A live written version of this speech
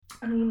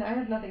I mean, I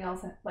have nothing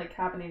else like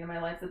happening in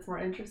my life that's more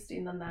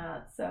interesting than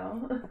that,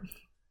 so.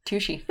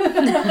 Touche.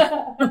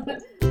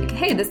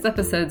 Hey, this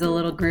episode's a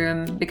little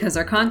grim because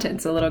our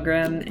content's a little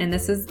grim, and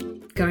this is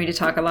going to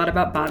talk a lot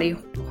about body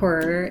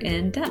horror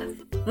and death.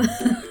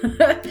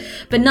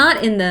 But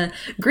not in the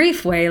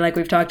grief way like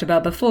we've talked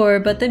about before,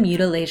 but the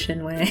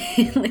mutilation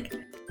way.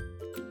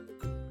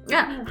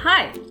 Yeah,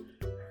 hi.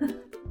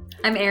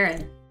 I'm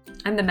Erin.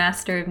 I'm the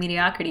master of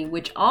mediocrity,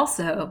 which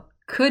also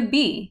could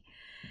be,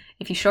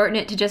 if you shorten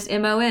it to just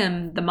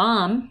MOM, the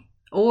mom,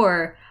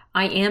 or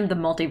I am the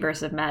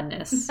multiverse of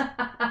madness.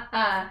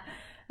 I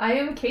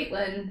am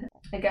Caitlin.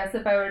 I guess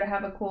if I were to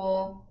have a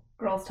cool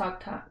Girls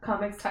Talk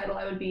Comics title,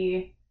 I would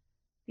be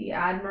the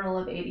Admiral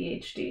of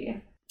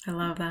ADHD. I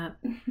love that.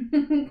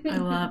 I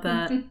love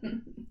that.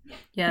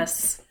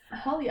 Yes.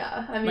 Hell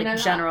yeah. I mean, like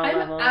general I'm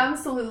level.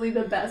 absolutely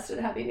the best at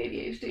having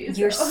ADHD.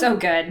 You're so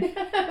good.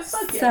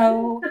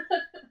 So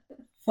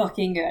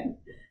fucking good.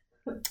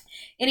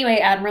 Anyway,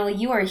 Admiral,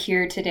 you are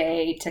here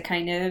today to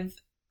kind of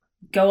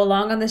go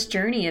along on this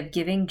journey of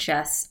giving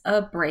Jess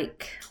a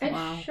break.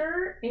 I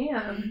sure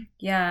am.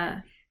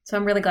 Yeah. So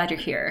I'm really glad you're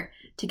here.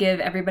 To give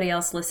everybody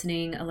else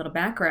listening a little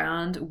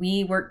background,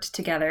 we worked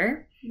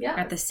together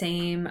at the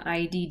same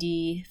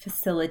IDD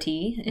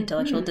facility,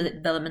 Intellectual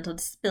Developmental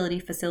Disability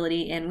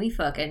Facility, and we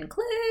fucking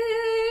clicked.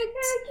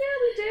 Yeah,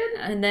 we did.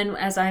 And then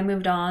as I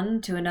moved on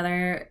to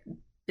another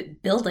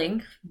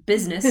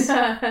business,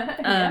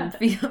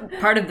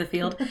 part of the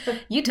field,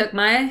 you took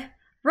my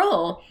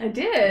role. I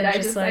did.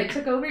 I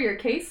took over your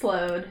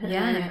caseload.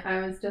 Yeah.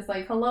 I was just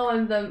like, hello,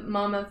 I'm the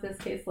mom of this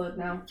caseload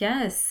now.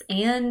 Yes.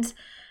 And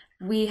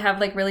we have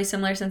like really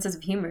similar senses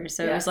of humor.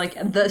 So it was like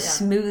the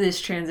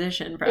smoothest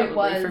transition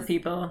probably for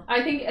people.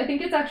 I think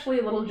it's actually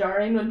a little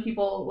jarring when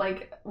people,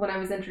 like, when I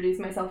was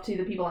introducing myself to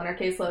the people on our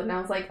caseload, and I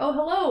was like, oh,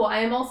 hello, I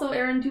am also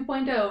Erin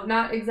 2.0.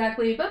 Not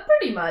exactly, but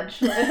pretty much.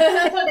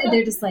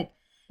 They're just like,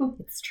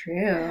 it's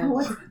true.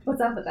 What's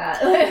up with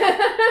that?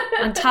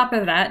 On top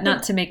of that,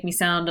 not to make me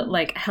sound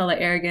like hella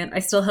arrogant, I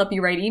still help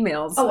you write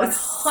emails. Oh,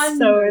 100%.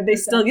 So they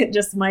still get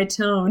just my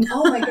tone.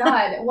 Oh my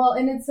God. Well,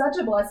 and it's such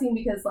a blessing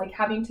because, like,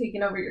 having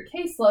taken over your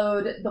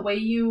caseload, the way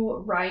you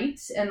write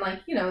and,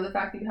 like, you know, the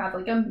fact that you have,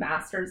 like, a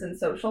master's in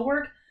social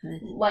work,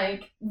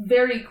 like,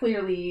 very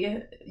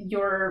clearly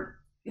your,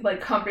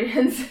 like,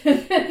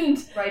 comprehensive and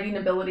writing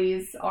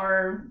abilities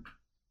are,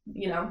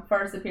 you know,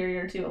 far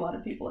superior to a lot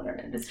of people in our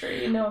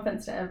industry. No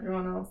offense to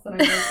everyone else that I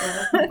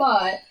work with,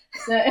 but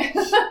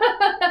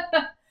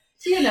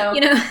you know,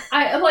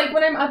 I like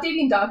when I'm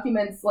updating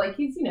documents, like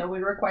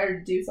we're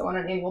required to do so on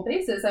an annual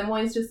basis. I'm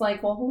always just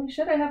like, well, holy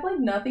shit, I have like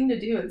nothing to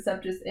do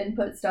except just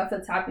input stuff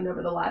that's happened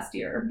over the last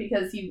year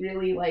because you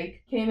really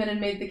like came in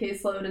and made the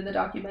caseload and the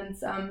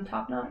documents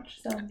top notch.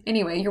 So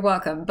anyway, you're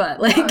welcome.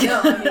 But like, no,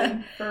 I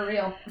mean, for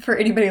real. For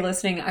anybody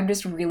listening, I'm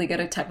just really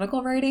good at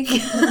technical writing.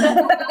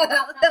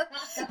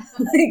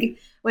 Like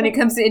when it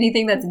comes to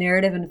anything that's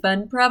narrative and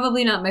fun,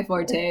 probably not my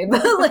forte.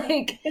 But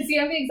like, see,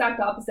 I'm the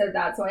exact opposite of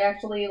that. So I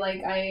actually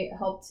I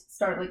helped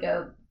start like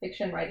a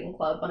fiction writing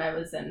club when I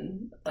was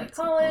in like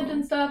college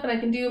and stuff, and I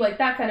can do like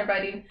that kind of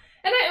writing.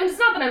 And it's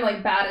not that I'm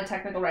like bad at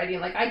technical writing.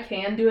 Like I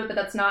can do it, but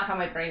that's not how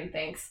my brain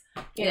thinks.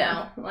 You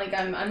know, like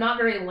I'm not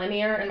very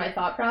linear in my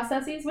thought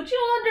processes, which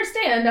you'll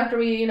understand after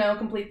we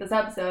complete this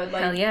episode.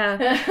 Like, hell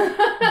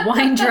yeah,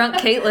 wine drunk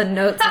Caitlin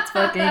notes. Let's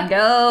fucking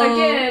go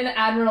again.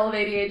 Admiral of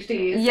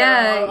ADHD.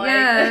 Yeah, so,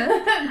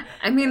 yeah.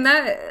 I mean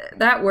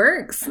that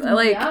works.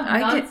 Like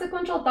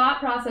non-sequential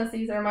thought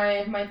processes are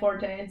my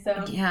forte.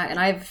 So yeah, and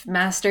I've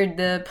mastered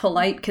the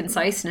polite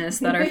conciseness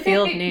that our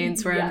field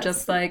needs. Where I'm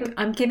just like,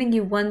 I'm giving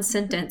you one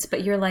sentence,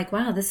 but you're like,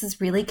 wow, this is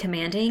really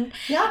commanding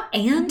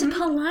and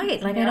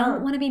polite. Like I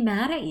don't want to be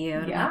mad at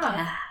you.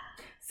 Yeah.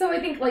 So I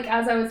think, like,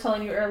 as I was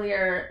telling you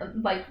earlier,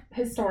 like,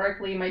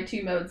 historically, my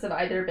two modes have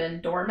either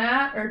been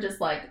doormat or just,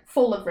 like,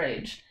 full of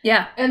rage.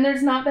 Yeah. And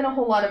there's not been a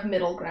whole lot of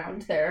middle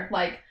ground there.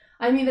 Like,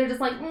 I'm either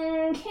just like,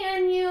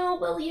 can you,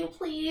 will you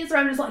please? Or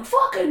I'm just like,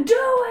 fucking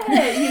do it,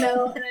 And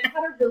I've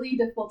had a really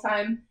difficult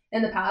time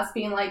in the past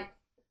being like,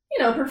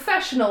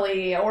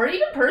 professionally or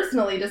even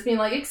personally, just being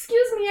like,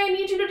 excuse me, I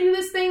need you to do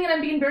this thing. And I'm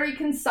being very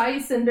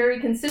concise and very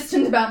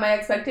consistent about my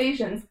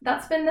expectations.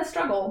 That's been the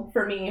struggle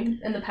for me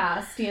in the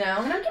past, And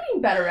I'm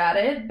getting better at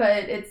it,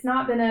 but it's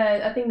not been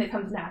a thing that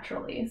comes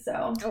naturally.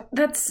 So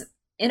that's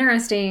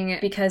interesting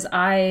because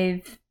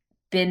I've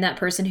been that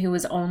person who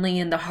was only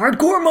in the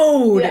hardcore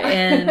mode. Yeah.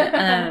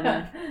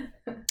 And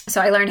so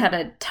I learned how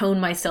to tone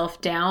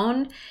myself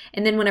down.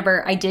 And then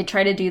whenever I did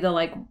try to do the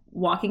like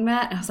walking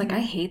mat, I was like, I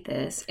hate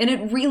this. And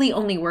it really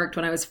only worked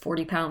when I was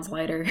 40 pounds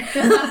lighter.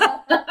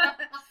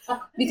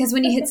 Because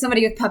when you hit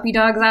somebody with puppy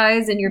dog's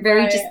eyes and you're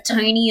very just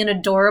tiny and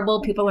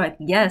adorable, people are like,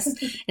 yes.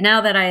 And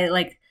now that I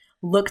like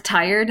look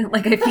tired,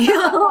 like I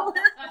feel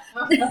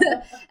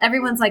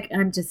Everyone's like,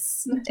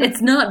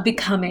 it's not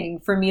becoming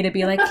for me to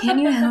be like, can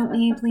you help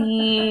me,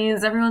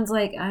 please? Everyone's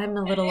like, I'm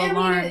a little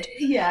alarmed.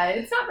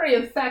 It's not very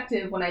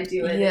effective when I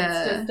do it.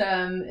 Yeah. It's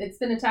just, it's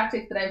been a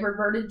tactic that I've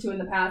reverted to in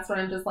the past where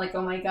I'm just like,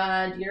 oh my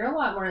God, you're a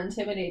lot more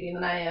intimidating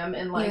than I am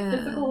in like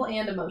physical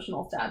and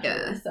emotional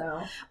stature. Yeah.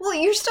 So, well,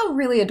 you're still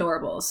really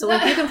adorable. So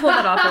like you can pull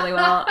that off really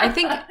well. I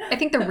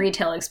think the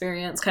retail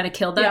experience kind of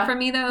killed that for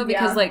me though,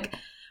 because like,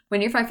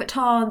 when you're 5 foot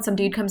tall and some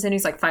dude comes in,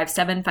 he's like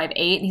 5'7", 5'8",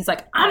 and he's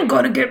like, I'm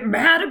going to get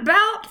mad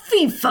about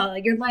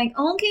FIFA. You're like,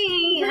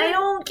 okay, I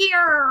don't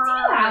care.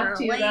 You have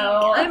to,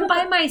 though. I'm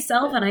by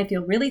myself and I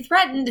feel really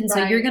threatened. And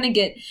so you're going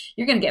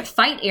to get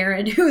fight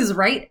Aaron, who's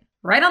right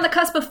on the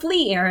cusp of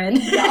flee Aaron.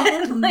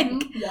 And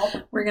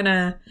we're going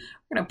to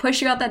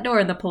push you out that door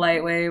in the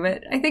polite way.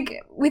 But I think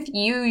with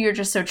you're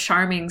just so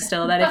charming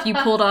still that if you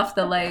pulled off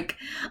the like,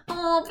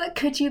 oh, but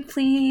could you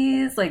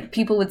please? Like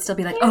people would still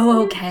be like,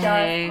 oh,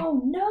 okay.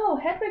 Oh no,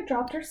 Hedwig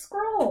dropped her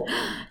scroll.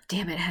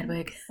 Damn it,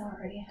 Hedwig.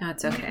 Sorry. No,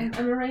 it's okay.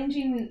 I'm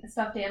arranging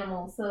stuffed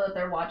animals so that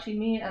they're watching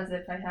me as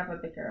if I have a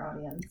bigger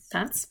audience.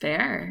 That's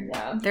fair.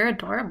 Yeah. They're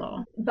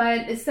adorable.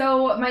 But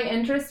so my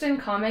interest in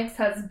comics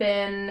has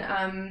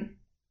been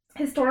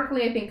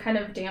historically, I think, kind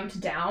of damped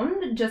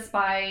down just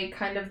by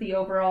kind of the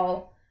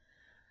overall...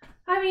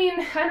 I mean,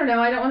 I don't know.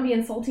 I don't want to be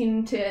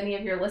insulting to any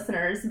of your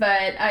listeners,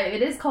 but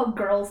it is called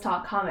Girls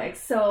Talk Comics.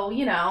 So,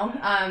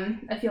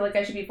 I feel like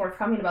I should be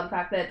forthcoming about the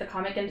fact that the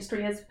comic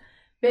industry has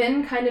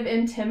been kind of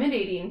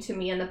intimidating to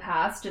me in the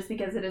past just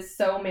because it is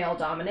so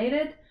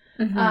male-dominated.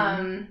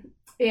 Mm-hmm.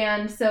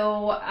 And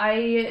so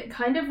I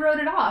kind of wrote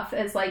it off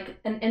as like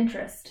an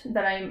interest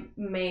that I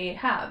may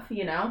have,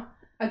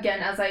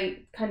 Again, as I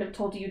kind of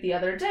told you the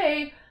other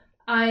day,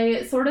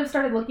 I sort of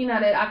started looking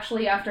at it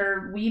actually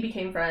after we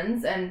became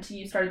friends and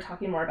you started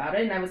talking more about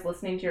it and I was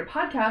listening to your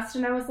podcast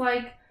and I was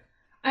like,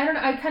 I don't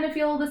know, I kind of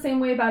feel the same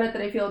way about it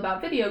that I feel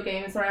about video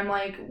games where I'm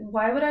like,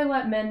 why would I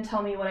let men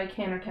tell me what I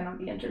can or cannot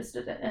be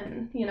interested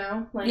in,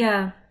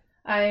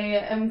 I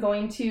am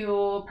going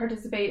to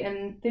participate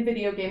in the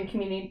video game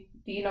community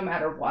no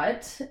matter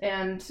what,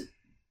 and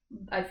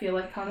I feel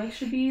like comics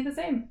should be the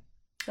same.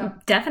 So.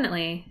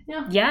 Definitely.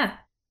 Yeah.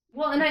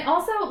 Well, and I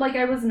also,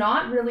 I was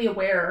not really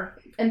aware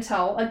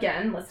until,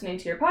 again, listening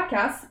to your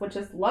podcast, which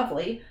is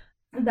lovely,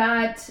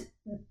 that,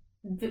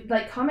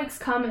 comics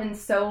come in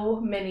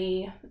so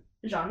many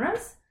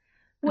genres,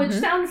 which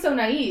sounds so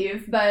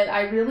naive, but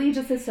I really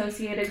just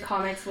associated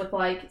comics with,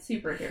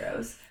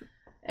 superheroes.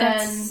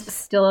 That's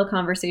still a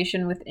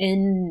conversation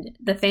within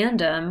the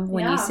fandom.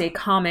 When you say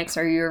comics,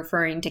 are you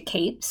referring to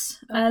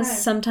capes,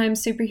 as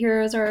sometimes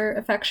superheroes are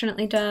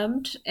affectionately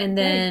dubbed? And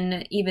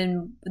then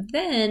even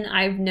then,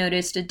 I've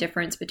noticed a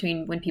difference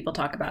between when people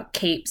talk about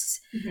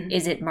capes. Mm-hmm.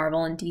 Is it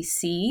Marvel and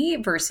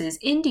DC versus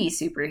indie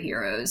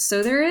superheroes?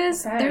 So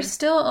there's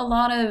still a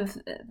lot of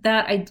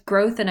that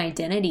growth and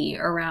identity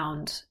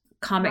around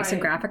comics and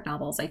graphic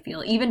novels, I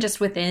feel, even just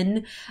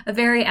within a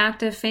very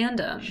active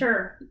fandom.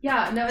 Sure.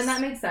 Yeah, no, and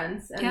that makes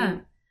sense.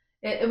 And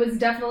it was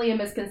definitely a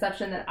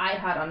misconception that I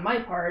had on my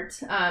part.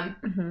 And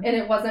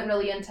it wasn't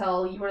really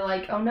until you were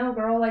like, oh no,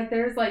 girl,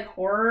 there's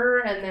horror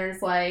and there's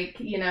comedy.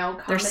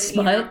 There's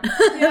smut.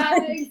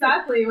 Yeah,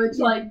 exactly. Which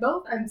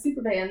both I'm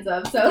super fans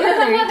of. So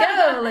there you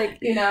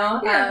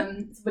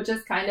go. Which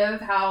is kind of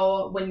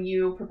how when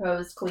you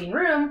proposed Clean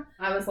Room,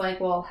 I was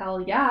like, well,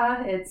 hell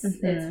yeah, it's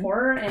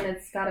horror and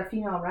it's got a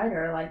female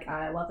writer.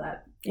 I love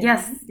that.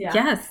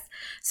 Yes.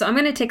 So I'm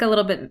going to take a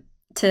little bit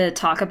to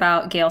talk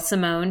about Gail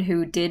Simone,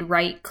 who did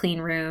write Clean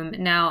Room.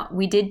 Now,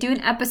 we did do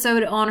an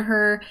episode on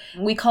her.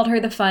 We called her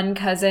the fun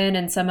cousin,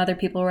 and some other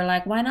people were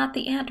like, why not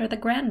the aunt or the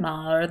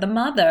grandma or the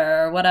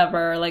mother or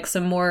whatever?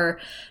 Some more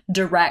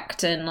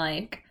direct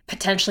and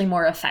potentially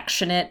more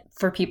affectionate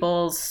for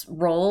people's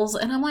roles.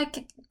 And I'm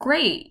like,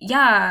 great.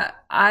 Yeah,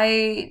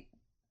 I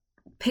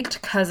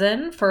picked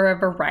cousin for a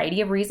variety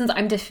of reasons.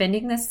 I'm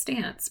defending this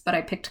stance, but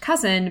I picked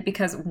cousin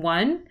because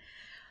one,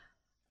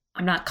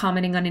 I'm not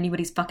commenting on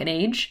anybody's fucking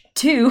age.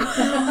 2,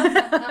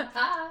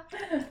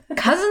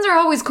 cousins are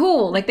always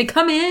cool. They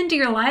come into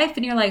your life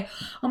and you're like,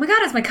 oh my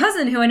God, it's my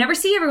cousin who I never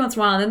see every once in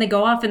a while. And then they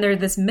go off and they're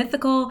this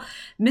mystical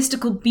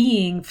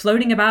being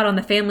floating about on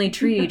the family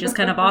tree, just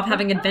kind of off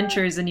having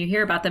adventures, and you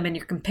hear about them and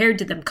you're compared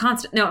to them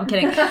constantly. No, I'm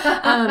kidding.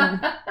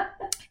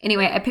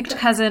 Anyway, I picked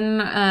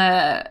cousin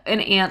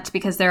and aunt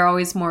because they're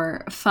always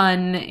more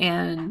fun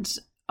and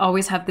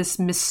always have this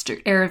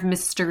air of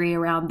mystery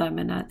around them.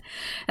 And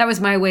that was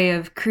my way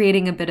of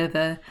creating a bit of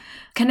a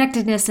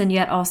connectedness and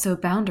yet also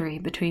boundary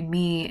between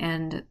me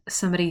and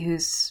somebody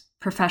whose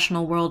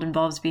professional world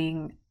involves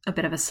being a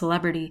bit of a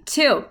celebrity.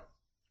 2,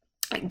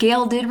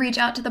 Gail did reach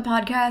out to the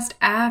podcast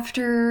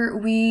after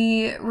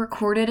we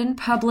recorded and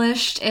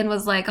published and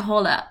was like,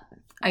 hold up,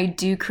 I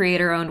do create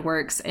her own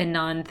works and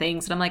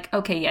non-things. And I'm like,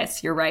 okay,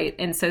 yes, you're right.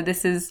 And so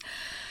this is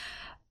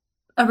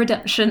a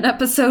redemption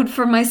episode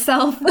for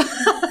myself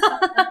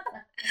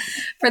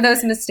for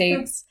those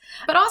mistakes.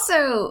 But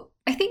also,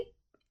 I think,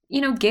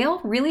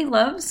 Gail really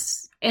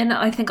loves And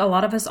I think a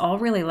lot of us all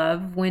really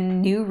love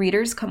when new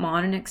readers come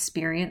on and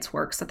experience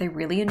works that they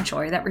really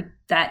enjoy,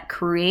 that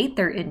create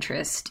their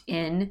interest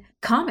in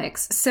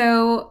comics.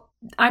 So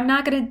I'm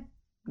not going to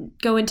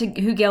go into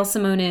who Gail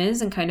Simone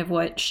is and kind of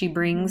what she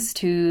brings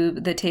to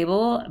the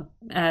table,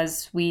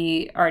 as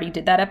we already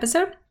did that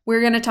episode.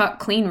 We're going to talk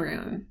Clean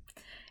Room.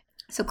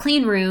 So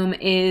Clean Room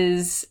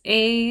is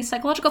a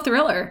psychological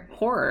thriller,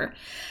 horror.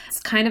 It's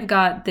kind of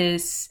got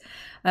this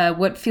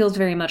what feels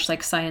very much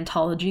like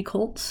Scientology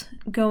cult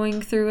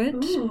going through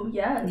it. Ooh,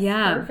 yes.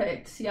 Yeah.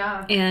 Perfect.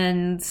 Yeah.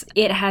 And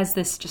it has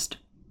this just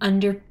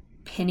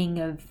underpinning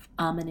of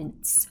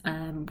ominence,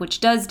 which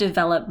does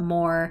develop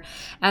more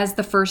as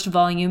the first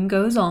volume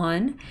goes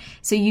on.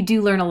 So you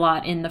do learn a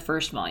lot in the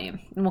first volume,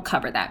 and we'll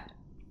cover that.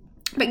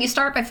 But you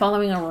start by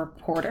following a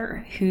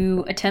reporter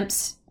who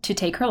attempts to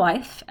take her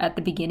life at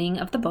the beginning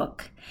of the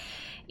book.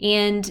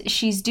 And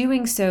she's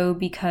doing so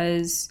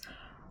because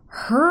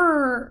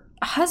her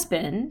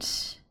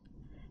husband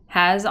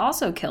has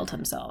also killed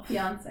himself.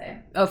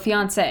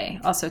 Fiance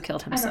also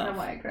killed himself. I don't know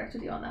why I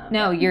corrected you on that.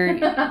 No,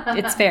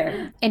 it's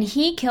fair. And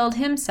he killed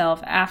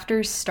himself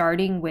after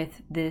starting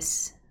with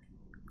this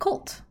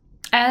cult.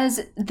 In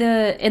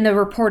the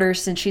reporter,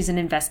 since she's an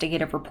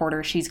investigative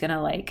reporter, she's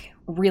gonna like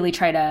really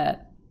try to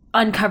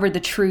uncover the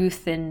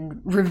truth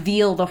and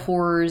reveal the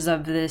horrors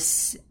of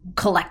this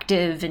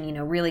collective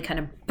and, really kind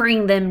of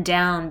bring them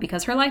down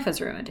because her life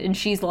is ruined. And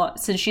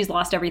since she's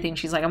lost everything,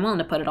 she's like, I'm willing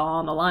to put it all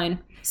on the line.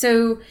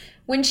 So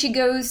when she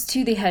goes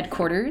to the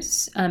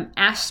headquarters,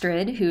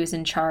 Astrid, who is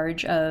in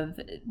charge of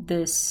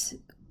this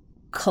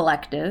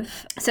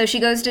collective, so she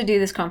goes to do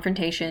this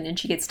confrontation and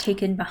she gets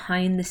taken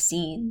behind the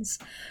scenes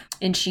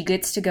and she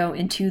gets to go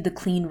into the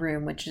clean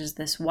room, which is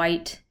this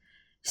white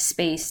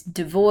space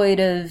devoid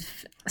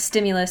of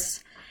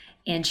stimulus,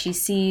 and she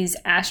sees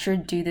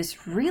Astrid do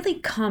this really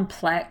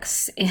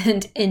complex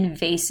and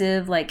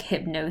invasive like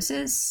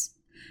hypnosis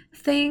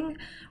thing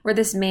where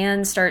this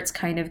man starts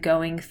kind of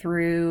going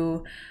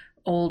through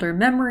older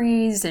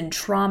memories and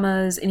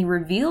traumas, and he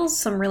reveals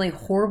some really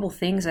horrible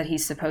things that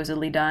he's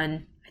supposedly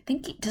done. I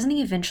think doesn't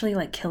he eventually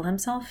like kill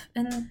himself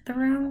in the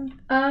room?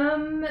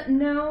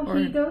 No,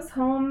 he goes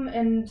home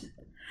and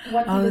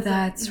what he was,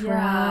 that's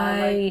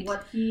right. Like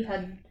what he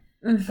had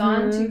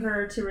gone to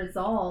her to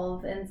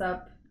resolve ends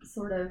up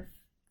sort of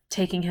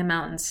taking him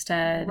out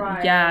instead.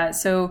 Right. Yeah.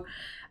 So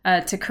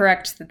to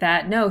correct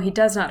that, no, he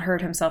does not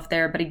hurt himself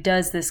there, but he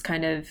does this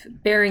kind of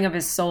bearing of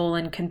his soul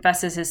and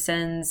confesses his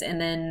sins.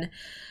 And then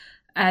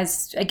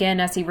as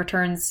he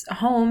returns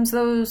home,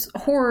 those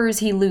horrors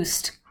he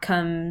loosed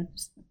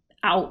comes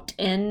out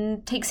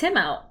and takes him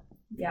out.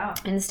 Yeah.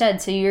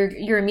 Instead. So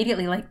you're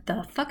immediately like,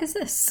 the fuck is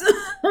this?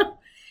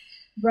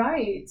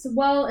 Right.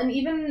 Well, and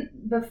even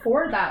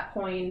before that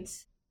point,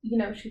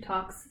 she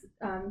talks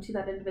to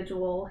that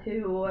individual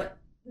who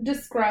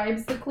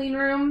describes the clean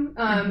room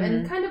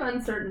in kind of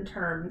uncertain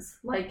terms.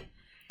 Like,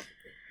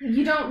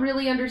 you don't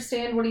really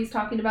understand what he's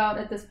talking about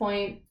at this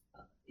point.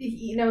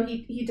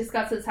 He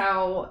discusses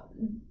how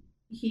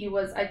he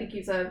was, I think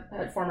he's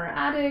a former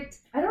addict.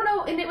 I don't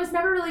know, and it was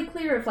never really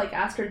clear if like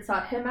Astrid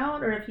sought him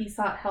out or if he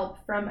sought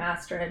help from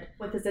Astrid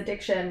with his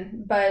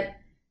addiction. But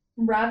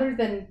rather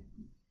than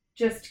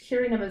just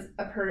curing him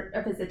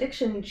of his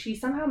addiction, she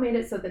somehow made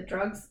it so that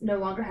drugs no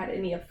longer had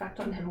any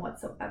effect on him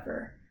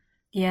whatsoever.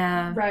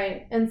 Yeah.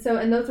 Right. And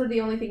those were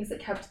the only things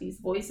that kept these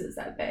voices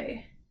at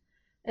bay.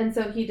 And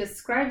so he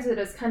describes it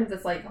as kind of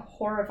this like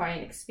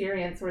horrifying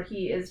experience where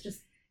he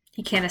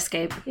can't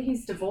escape.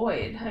 He's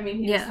devoid. I mean,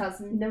 he just has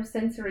no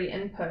sensory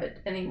input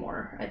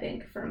anymore, I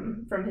think,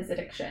 from his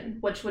addiction,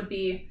 which would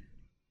be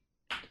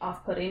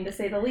off-putting to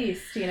say the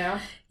least,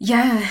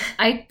 Yeah.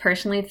 I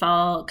personally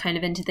fall kind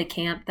of into the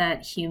camp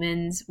that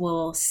humans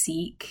will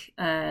seek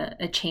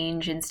a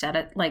change in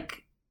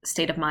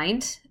state of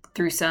mind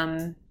through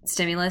some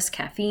stimulus,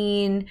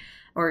 caffeine,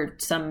 or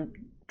some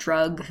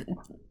drug,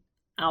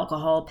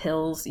 alcohol,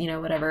 pills,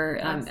 whatever.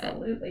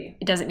 Absolutely.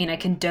 It doesn't mean I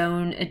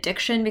condone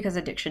addiction, because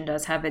addiction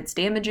does have its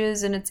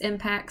damages and its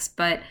impacts,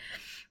 but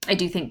I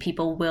do think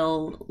people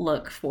will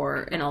look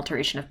for an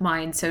alteration of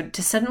mind. So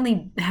to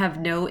suddenly have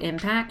no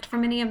impact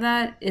from any of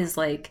that is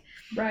like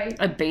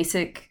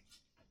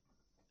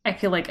I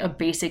feel like a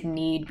basic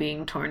need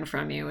being torn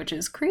from you, which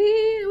is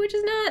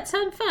not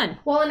sound fun.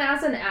 Well, and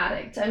as an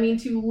addict, I mean,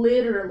 to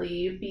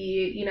literally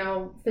be,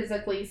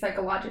 physically,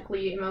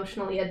 psychologically,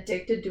 emotionally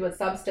addicted to a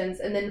substance,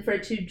 and then for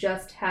it to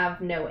just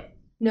have no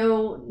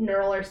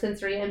neural or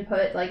sensory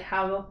input, like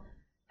how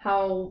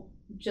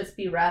just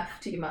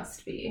bereft you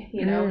must be,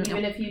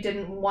 even if you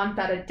didn't want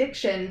that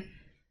addiction.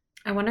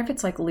 I wonder if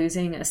it's like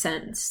losing a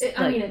sense.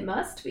 I mean, it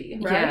must be,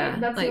 right? Yeah,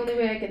 that's the only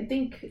way I can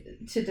think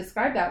to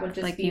describe that would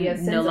just like be you a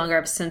sense no longer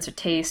have sense or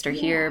taste or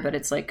hear, but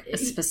it's like a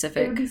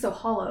specific. It would be so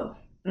hollow.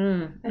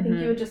 I think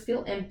you would just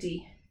feel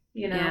empty,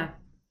 Yeah.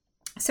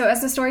 So as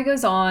the story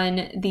goes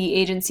on, the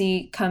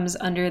agency comes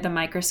under the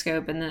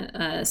microscope,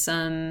 and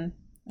some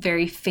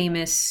very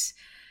famous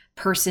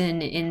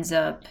person ends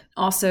up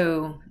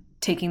also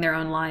taking their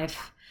own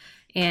life,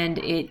 and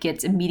it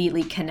gets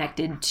immediately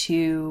connected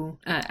to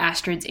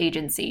Astrid's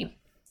agency.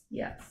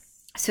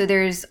 Yes. So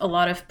there's a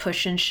lot of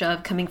push and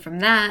shove coming from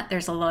that.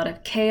 There's a lot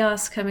of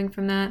chaos coming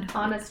from that.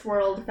 Honest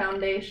World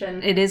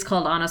Foundation. It is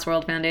called Honest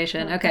World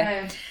Foundation.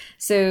 Okay.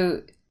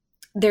 So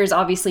there's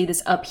obviously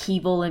this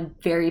upheaval and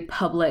very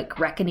public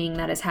reckoning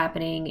that is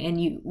happening.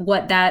 And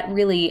what that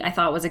really, I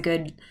thought, was a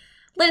good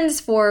lens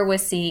for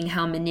was seeing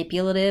how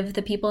manipulative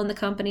the people in the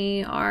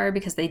company are,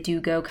 because they do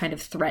go kind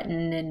of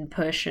threaten and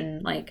push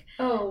and like...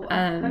 Oh,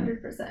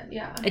 100%,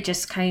 yeah. It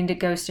just kind of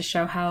goes to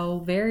show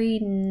how very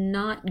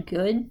not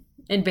good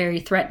and very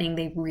threatening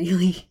they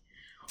really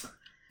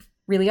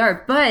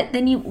are. But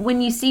then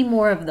when you see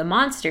more of the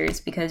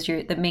monsters, because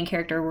the main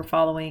character we're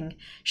following,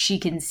 she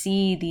can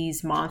see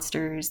these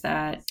monsters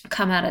that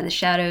come out of the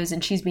shadows,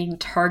 and she's being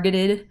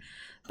targeted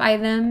by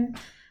them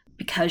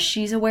because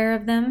she's aware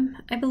of them,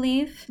 I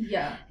believe.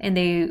 Yeah. And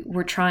they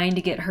were trying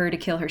to get her to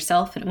kill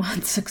herself, and it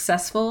wasn't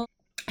successful.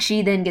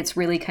 She then gets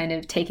really kind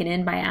of taken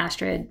in by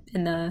Astrid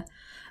in the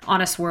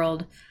Honest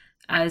World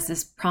as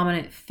this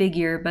prominent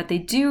figure, but they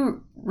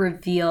do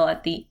reveal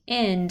at the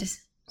end,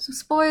 so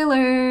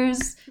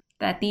spoilers,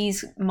 that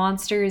these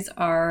monsters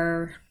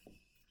are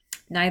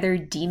neither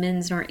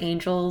demons nor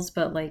angels,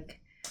 but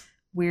like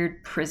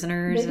weird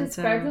prisoners. They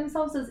describe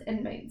themselves as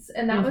inmates,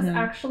 and that was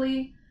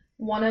actually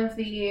one of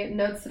the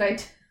notes that I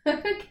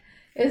took.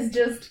 It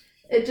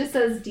just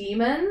says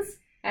demons,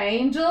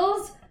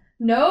 angels,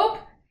 nope,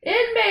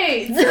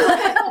 inmates.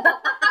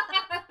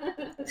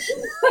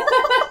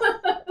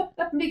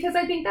 Because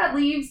I think that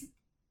leaves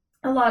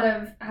a lot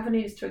of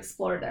avenues to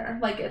explore there.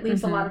 Like, it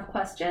leaves a lot of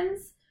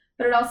questions,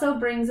 but it also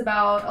brings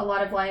about a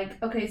lot of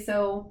like, okay,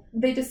 so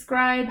they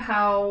describe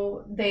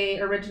how they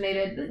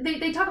originated.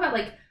 They talk about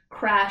like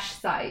crash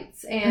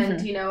sites,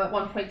 and you know, at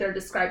one point they're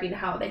describing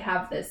how they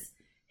have this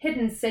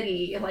hidden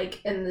city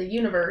like in the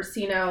universe,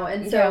 you know,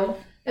 and so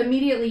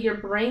immediately your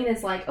brain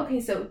is like,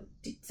 okay, so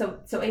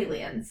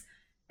aliens.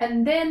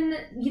 And then,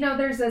 you know,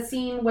 there's a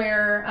scene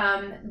where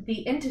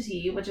the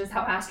entity, which is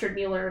how Astrid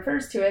Mueller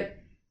refers to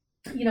it,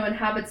 you know,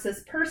 inhabits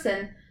this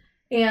person,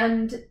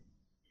 and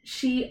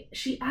she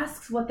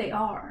asks what they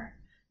are,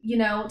 you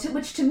know,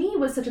 which to me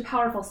was such a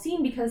powerful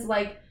scene, because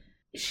like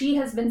she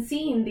has been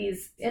seeing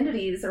these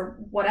entities or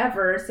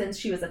whatever since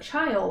she was a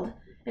child,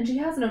 and she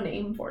has no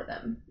name for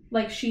them.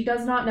 Like, she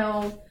does not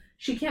know,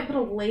 she can't put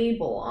a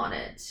label on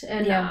it.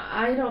 And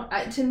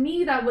to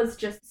me that was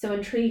just so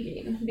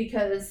intriguing,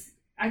 because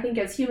I think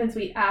as humans,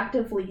 we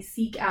actively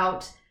seek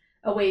out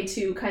a way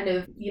to kind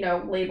of, you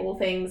know, label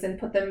things and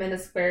put them in a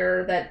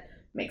square that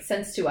makes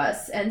sense to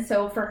us. And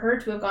so for her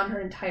to have gone her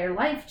entire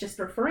life just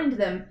referring to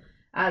them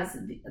as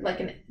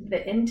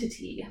the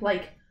entity,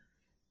 like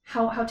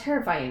how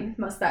terrifying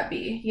must that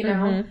be, you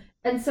know?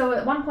 And so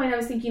at one point I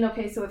was thinking,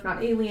 okay, so if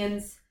not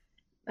aliens,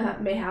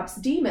 mayhaps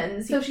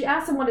demons. So she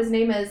asks him what his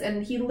name is,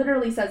 and he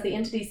literally says, the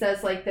entity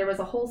says, like, there was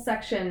a whole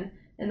section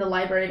in the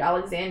Library of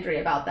Alexandria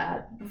about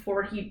that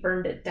before he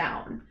burned it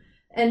down.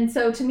 And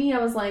so to me, I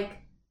was like,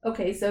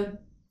 okay, so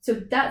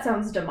that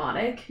sounds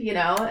demonic, you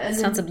know? And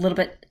sounds a little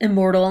bit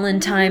immortal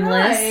and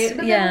timeless. Right.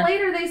 But then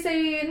later they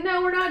say,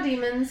 no, we're not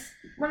demons.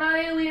 We're not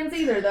aliens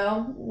either,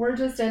 though. We're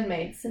just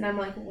inmates. And I'm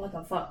like, what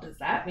the fuck does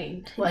that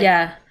mean? Like,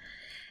 yeah.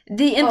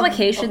 The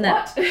implication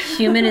that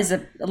human is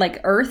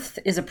Earth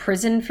is a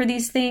prison for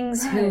these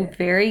things who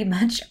very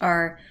much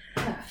are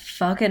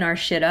fucking our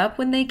shit up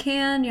when they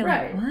can. You're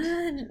like,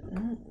 what?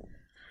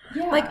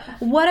 Yeah. Like,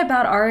 what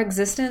about our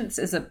existence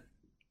is a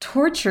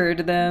torture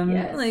to them?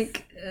 Yes.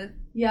 Like,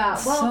 well,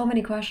 so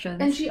many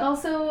questions. And she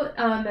also,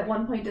 at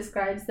one point,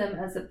 describes them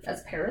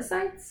as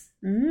parasites.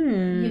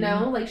 You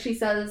know, like she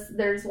says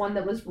there's one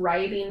that was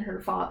riding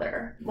her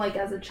father. Like,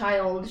 as a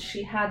child,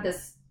 she had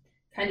this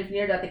kind of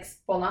near-death,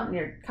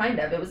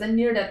 it was a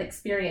near-death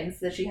experience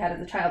that she had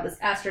as a child. This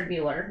Astrid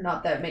Mueller,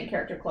 not the main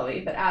character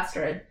Chloe, but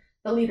Astrid,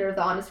 the leader of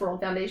the Honest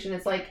World Foundation,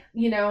 is like,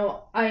 you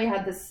know, I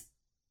had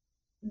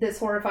this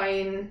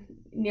horrifying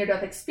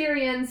near-death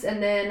experience,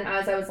 and then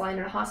as I was lying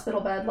in a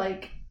hospital bed,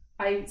 like,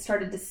 I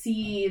started to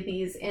see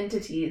these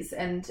entities,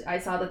 and I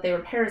saw that they were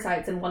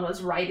parasites, and one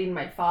was riding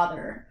my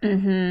father,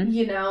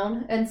 you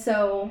know? And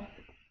so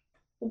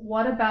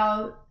what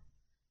about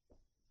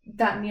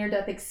that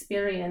near-death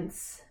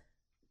experience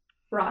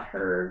brought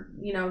her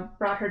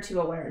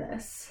to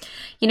awareness?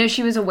 You know,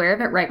 she was aware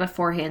of it right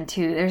beforehand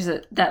too. There's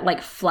that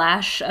like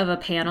flash of a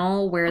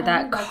panel where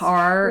that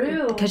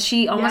car, because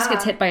she almost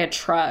gets hit by a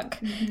truck,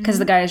 because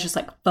the guy is just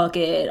like, fuck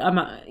it,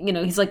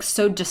 he's like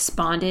so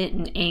despondent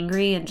and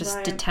angry and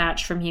just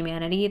detached from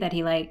humanity that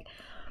he like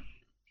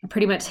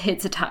pretty much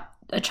hits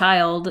a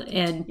child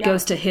and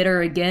goes to hit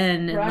her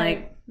again, and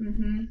like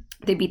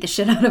they beat the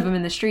shit out of him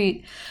in the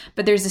street.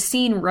 But there's a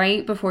scene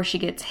right before she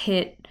gets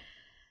hit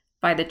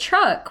by the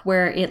truck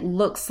where it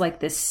looks like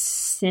this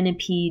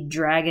centipede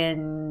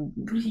dragon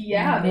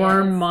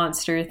worm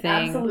monster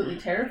thing. Absolutely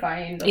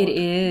terrifying to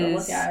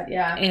look at.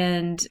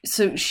 And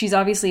so she's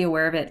obviously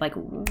aware of it like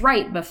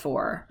right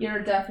before.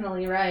 You're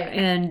definitely right.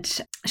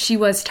 And she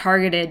was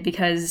targeted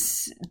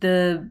because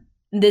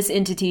this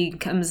entity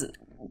comes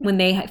when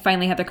they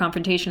finally have their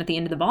confrontation at the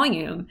end of the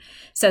volume,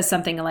 says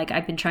something like,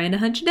 I've been trying to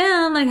hunt you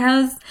down, like,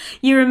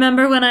 you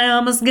remember when I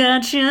almost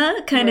got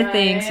you, kind of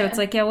thing. So it's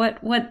like, yeah,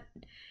 what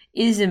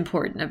is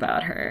important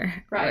about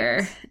her? Right.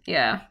 Where,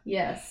 yeah.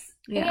 Yes.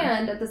 Yeah.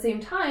 And at the same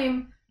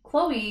time,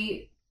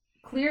 Chloe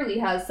clearly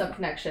has some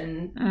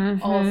connection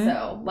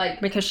also, like,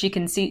 because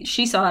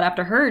she saw it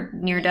after her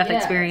near-death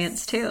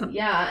experience too.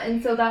 Yeah,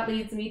 and so that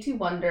leads me to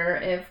wonder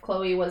if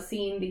Chloe was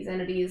seeing these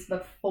entities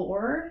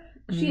before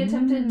she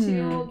attempted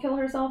to kill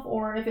herself,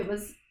 or if it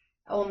was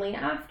only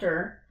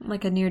after,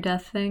 like a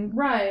near-death thing,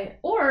 right?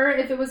 Or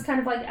if it was kind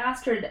of like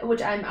Astrid,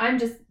 which I'm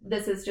just,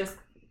 this is just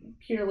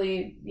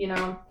purely,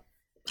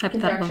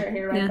 conjecture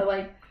here, right? But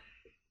like,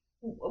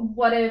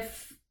 what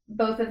if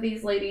both of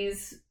these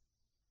ladies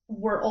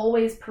were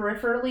always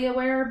peripherally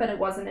aware, but it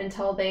wasn't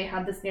until they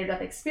had this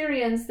near-death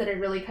experience that it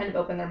really kind of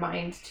opened their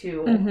mind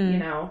to,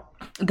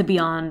 the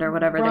beyond or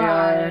whatever they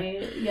are.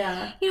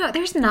 Yeah.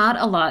 There's not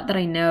a lot that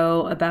I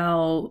know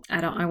about,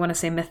 I want to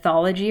say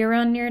mythology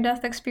around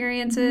near-death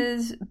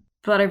experiences,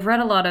 but I've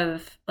read a lot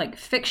of like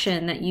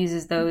fiction that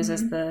uses those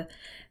as the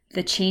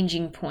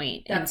changing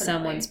point in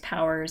someone's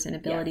powers and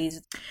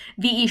abilities. Yes.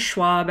 V.E.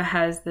 Schwab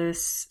has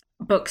this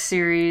book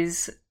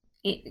series,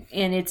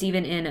 and it's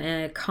even in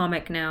a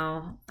comic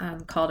now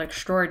called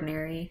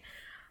Extraordinary,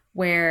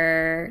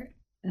 where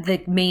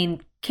the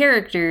main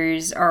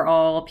characters are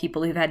all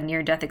people who've had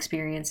near-death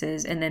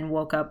experiences and then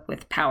woke up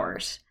with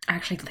powers. I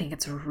actually think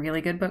it's a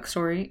really good book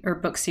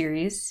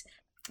series.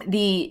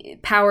 The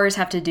powers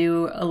have to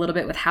do a little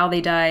bit with how they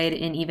died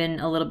and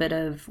even a little bit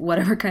of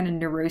whatever kind of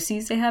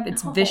neuroses they have.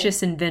 It's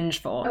vicious and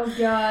vengeful. Oh,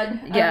 God.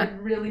 Yeah. I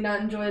would really not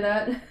enjoy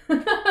that.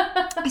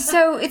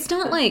 So it's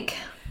not like...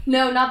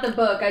 No, not the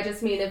book. I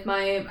just mean if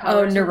my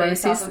powers were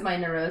based off of my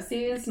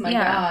neuroses. My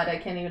God, I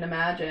can't even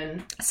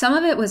imagine. Some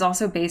of it was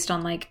also based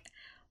on, like,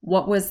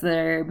 what was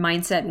their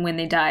mindset when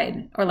they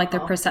died, or, like,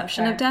 their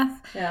perception of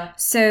death. Yeah.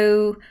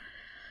 So,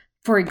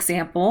 for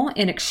example,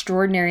 in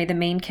Extraordinary, the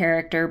main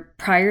character,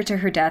 prior to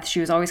her death, she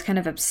was always kind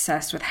of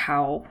obsessed with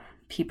how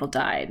people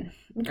died,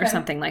 or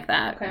something like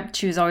that. Okay.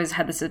 She was always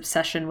had this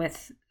obsession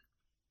with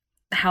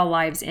how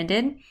lives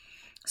ended.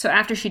 So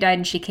after she died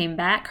and she came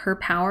back, her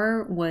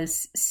power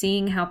was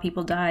seeing how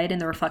people died in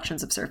the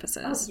reflections of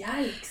surfaces. Oh,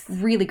 yikes.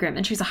 Really grim.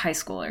 And she's a high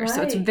schooler,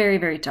 so it's very,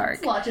 very dark.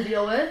 It's a lot to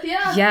deal with,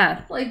 yeah.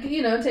 Yeah. Like,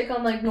 take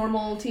on, like,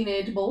 normal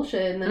teenage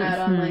bullshit and then add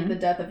on, like, the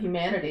death of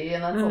humanity,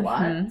 and that's a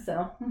lot.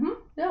 So,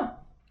 yeah.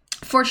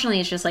 Fortunately,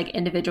 it's just, like,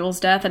 individual's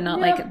death and not,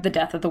 like, the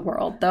death of the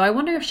world. Though I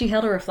wonder if she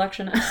held a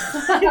reflection. And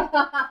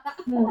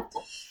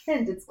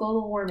it's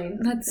global warming.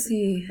 Let's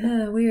see.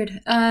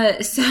 Weird.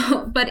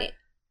 But...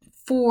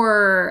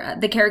 For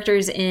the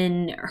characters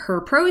in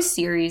her prose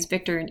series,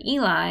 Victor and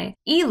Eli,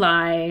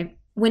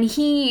 when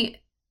he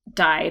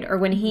died or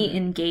when he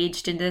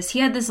engaged in this, he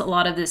had a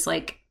lot of this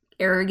like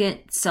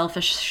arrogant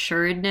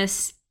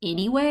self-assuredness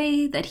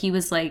anyway, that he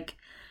was like,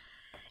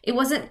 it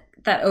wasn't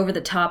that over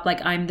the top,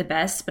 like I'm the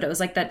best, but it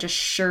was like that just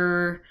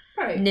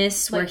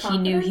sureness where he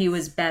knew he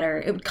was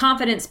better.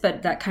 Confidence,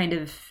 but that kind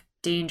of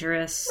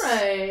dangerous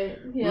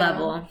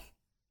level.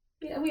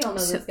 Yeah, we all know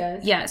those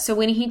guys. Yeah, so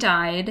when he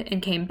died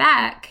and came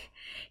back,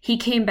 he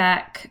came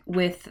back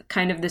with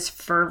kind of this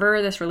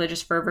fervor, this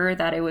religious fervor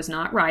that it was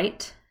not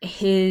right.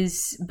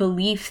 His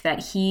belief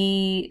that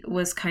he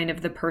was kind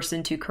of the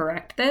person to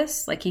correct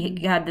this. Like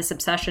he had this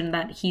obsession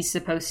that he's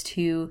supposed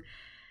to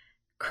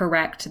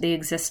correct the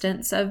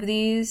existence of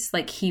these.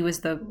 Like he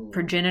was the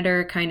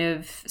progenitor kind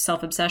of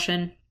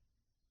self-obsession.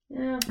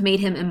 Yeah. Made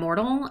him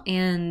immortal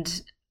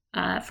and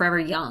forever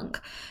young.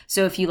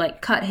 So if you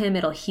like cut him,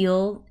 it'll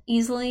heal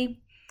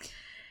easily.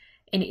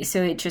 And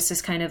so it just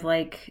is kind of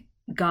like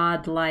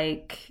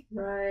God-like,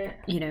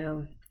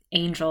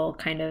 angel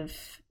kind of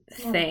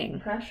thing.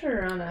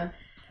 Pressure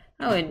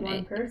on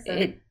one person.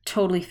 It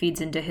totally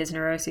feeds into his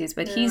neuroses,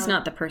 but he's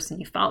not the person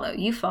you follow.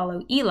 You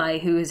follow Eli,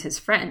 who is his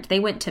friend. They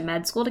went to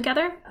med school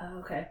together. Oh,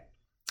 okay.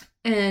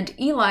 And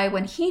Eli,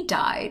 when he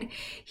died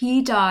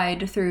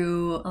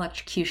through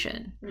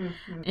electrocution,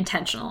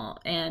 intentional.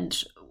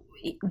 And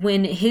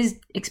when his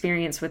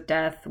experience with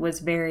death was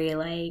very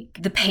like,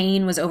 the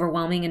pain was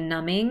overwhelming and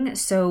numbing.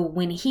 So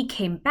when he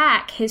came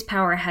back, his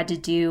power had to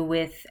do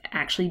with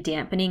actually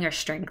dampening or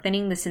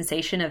strengthening the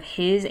sensation of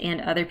his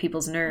and other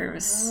people's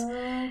nerves.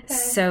 Okay.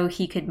 So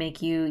he could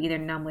make you either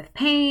numb with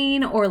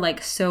pain or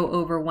like so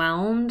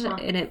overwhelmed.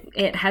 And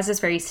it has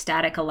this very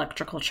static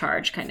electrical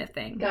charge kind of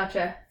thing.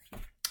 Gotcha.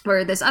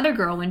 Where this other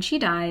girl, when she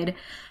died,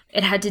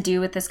 it had to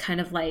do with this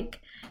kind of like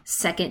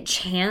second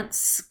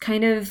chance,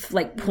 kind of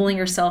like pulling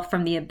herself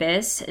from the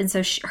abyss. And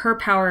so her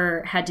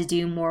power had to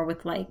do more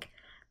with like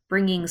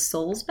bringing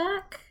souls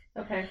back.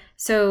 Okay.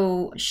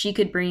 So she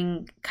could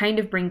bring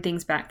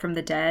things back from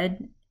the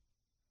dead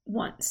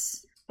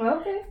once.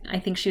 Okay. I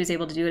think she was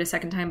able to do it a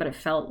second time, but it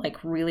felt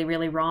like really,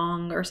 really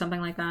wrong or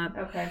something like that.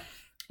 Okay.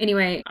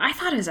 Anyway, I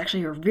thought it was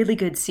actually a really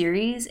good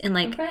series and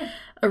like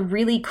a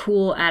really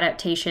cool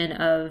adaptation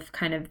of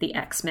kind of the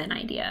X-Men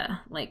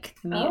idea, like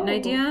the mutant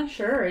idea.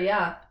 Sure,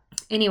 yeah.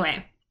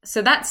 Anyway,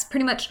 So that's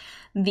pretty much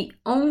the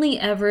only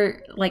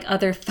ever like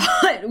other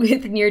thought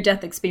with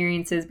near-death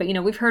experiences. But, you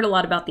know, we've heard a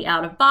lot about the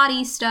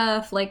out-of-body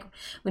stuff, like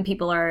when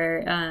people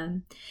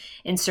are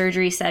in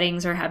surgery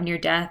settings or have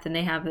near-death and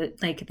they have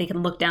like they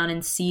can look down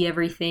and see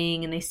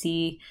everything and they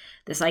see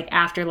this like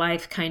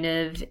afterlife kind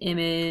of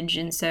image.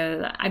 And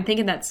so I'm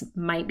thinking that's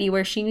might be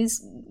where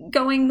she's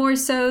going more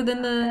so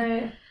than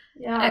the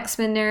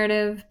X-Men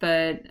narrative.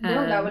 But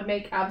no, that would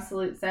make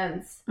absolute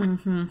sense.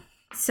 Mm-hmm.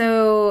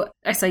 So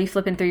I saw you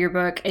flipping through your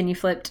book and you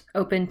flipped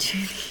open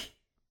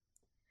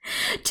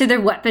to their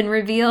weapon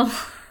reveal.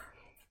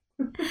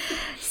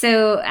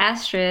 So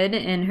Astrid,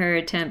 in her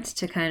attempt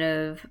to kind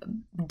of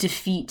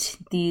defeat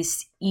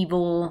these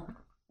evil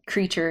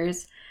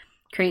creatures,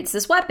 creates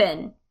this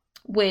weapon,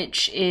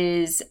 which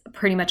is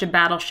pretty much a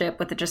battleship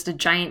with just a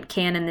giant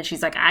cannon that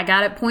she's like, I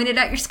got it pointed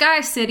at your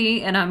sky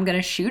city and I'm going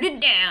to shoot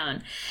it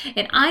down.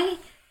 And I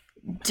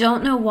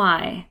don't know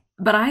why,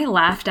 but I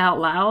laughed out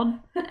loud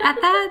at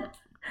that.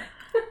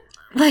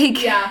 Like,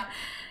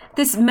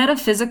 this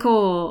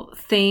metaphysical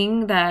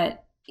thing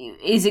that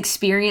is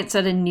experienced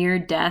at a near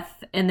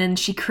death, and then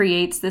she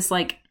creates this,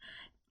 like,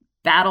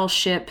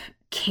 battleship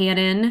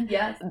cannon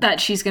that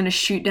she's going to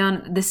shoot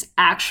down this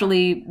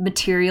actually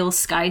material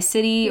sky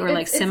city or,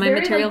 like,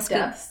 semi-material sky. It's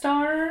very, like, Death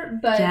Star,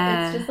 but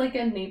it's just, like,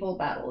 a naval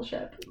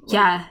battleship.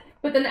 Like,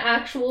 with an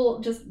actual,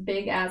 just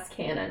big-ass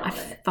cannon on it.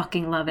 I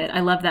fucking love it.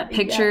 I love that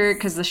picture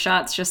because the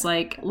shot's just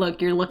like,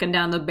 look, you're looking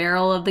down the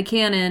barrel of the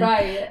cannon.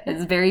 Right.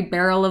 It's very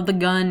barrel of the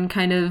gun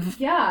kind of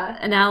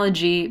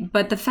analogy.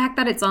 But the fact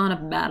that it's on a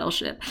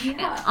battleship.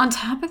 Yeah. On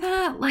top of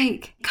that,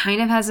 like,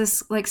 kind of has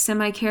this, like,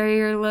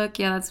 semi-carrier look.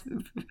 Yeah, that's,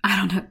 I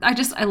don't know. I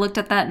looked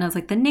at that and I was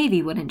like, the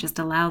Navy wouldn't just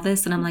allow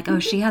this. And I'm like, oh,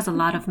 she has a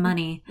lot of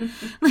money.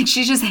 Like,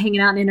 she's just hanging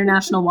out in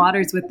international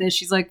waters with this.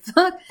 She's like,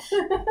 fuck.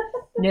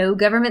 No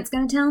government's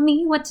going to tell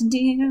me what to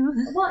do.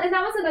 Well, and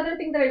that was another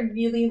thing that I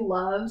really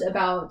loved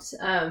about,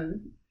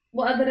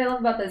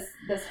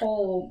 this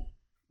whole,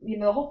 you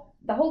know,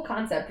 the whole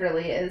concept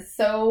really is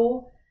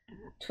so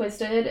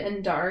twisted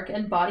and dark,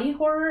 and body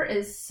horror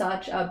is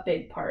such a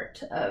big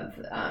part of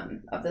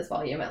this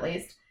volume, at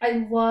least.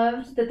 I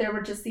loved that there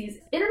were just these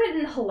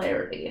intermittent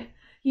hilarity,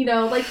 you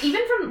know, like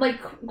even from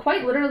like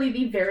quite literally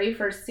the very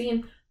first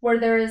scene, where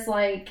there is,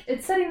 like,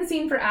 it's setting the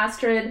scene for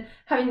Astrid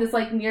having this,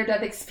 like,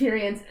 near-death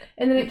experience,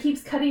 and then it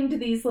keeps cutting to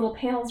these little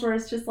panels where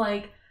it's just,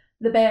 like,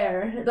 the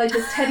bear, like,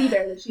 this teddy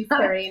bear that she's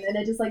carrying, and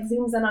it just, like,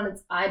 zooms in on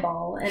its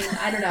eyeball, and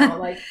I don't know,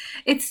 like...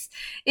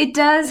 It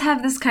does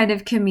have this kind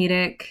of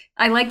comedic...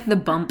 I like the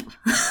bump.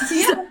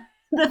 Yeah.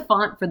 The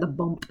font for the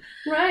bump.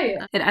 Right.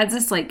 It adds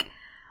this, like,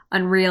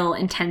 unreal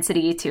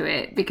intensity to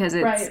it because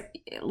it's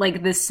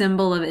like this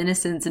symbol of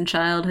innocence and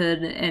childhood,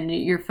 and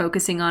you're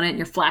focusing on it and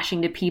you're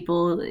flashing to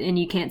people and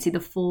you can't see the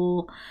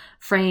full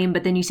frame,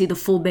 but then you see the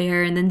full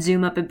bear and then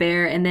zoom up a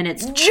bear and then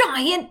it's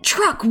giant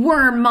truck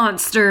worm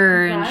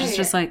monster and it's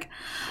just like,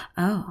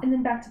 oh. And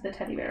then back to the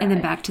teddy bear and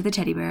then back to the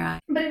teddy bear eye.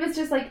 But it was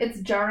just like, it's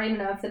jarring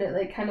enough that it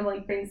like kind of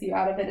like brings you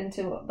out of it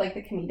into like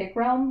the comedic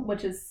realm,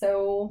 which is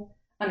so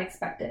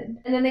unexpected.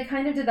 And then they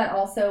kind of did that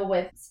also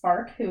with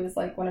Spark, who is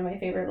like one of my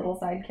favorite little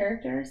side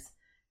characters,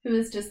 who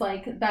is just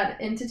like that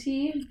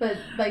entity, but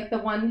like the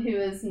one who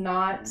is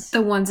not the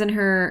one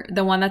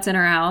that's in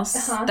her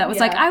house that was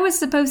like, I was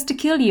supposed to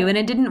kill you and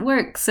it didn't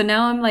work, so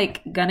now I'm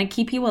like gonna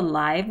keep you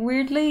alive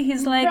weirdly.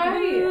 He's like,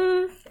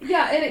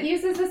 yeah, and it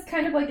uses this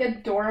kind of like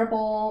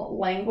adorable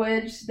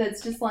language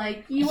that's just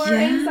like, you are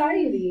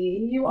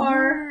anxiety, you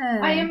are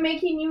I am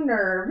making you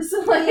nerves.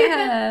 Like,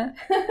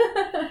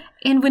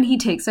 and when he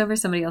takes over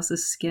somebody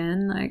else's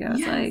skin, like I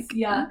was like,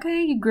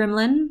 okay, you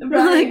gremlin.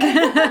 Right.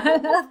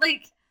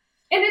 Like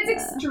and it's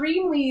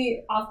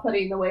extremely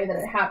off-putting the way that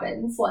it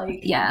happens.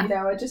 Like, you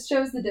know, it just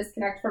shows the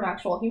disconnect from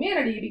actual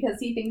humanity because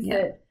he thinks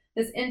that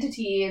this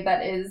entity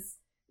that is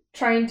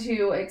trying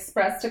to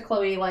express to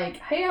Chloe, like,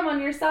 hey, I'm on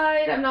your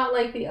side. I'm not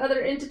like the other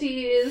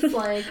entities.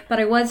 Like, but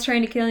I was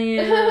trying to kill you.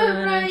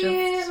 Right.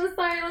 I'm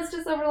sorry. Let's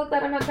just overlook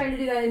that. I'm not trying to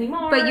do that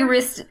anymore. But you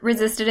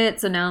resisted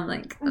it, so now I'm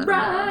like,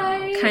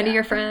 kind of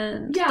your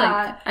friend. Yeah.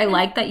 Like, I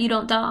like that you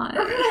don't die.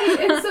 Right.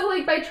 And so,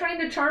 like, by trying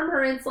to charm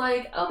her, it's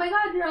like, oh my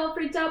God, you're all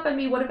freaked out by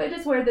me. What if I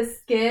just wear the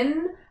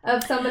skin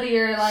of somebody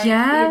you're like, you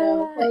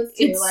know, close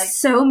to? It's like,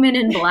 so Men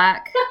in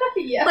Black.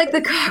 Like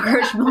the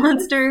cockroach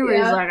monster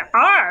where he's like,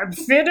 I'm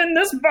fit in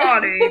this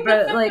body,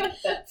 but like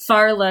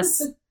far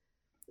less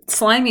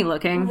slimy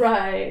looking.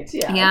 Right.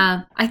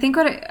 Yeah. I think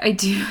what I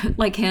do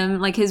like him,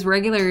 like his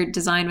regular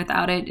design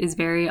without it is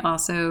very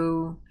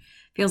also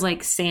feels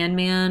like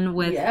Sandman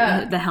with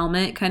the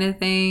helmet kind of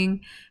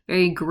thing.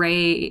 Very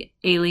gray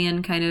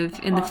alien kind of,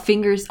 and the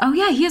fingers. Oh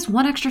yeah, he has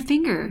one extra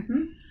finger.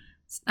 Mm-hmm.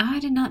 Oh, I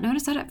did not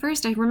notice that at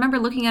first. I remember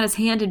looking at his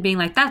hand and being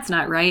like, that's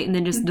not right, and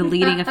then just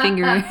deleting a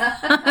finger.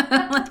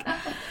 Like,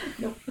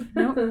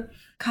 nope.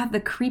 God, the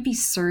creepy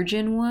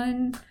surgeon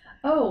one.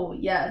 Oh,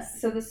 yes.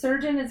 So the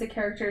surgeon is a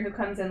character who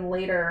comes in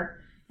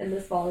later in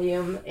this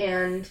volume,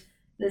 and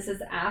this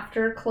is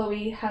after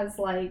Chloe has,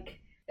 like,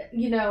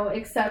 you know,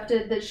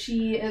 accepted that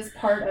she is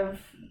part of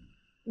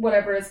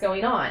whatever is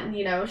going on.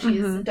 You know,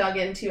 she's dug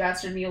into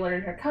Astrid Mueller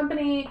and her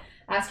company.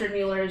 Astrid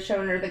Mueller has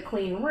shown her the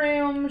clean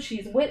room.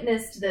 She's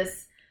witnessed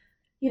this,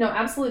 you know,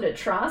 absolute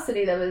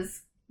atrocity that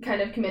was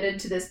kind of committed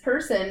to this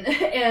person.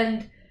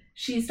 And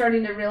she's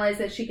starting to realize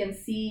that she can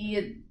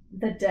see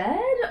the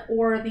dead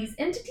or these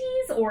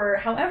entities or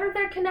however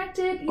they're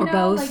connected, you know,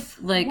 both,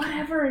 like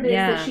whatever it is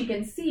that she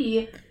can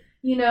see,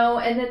 you know.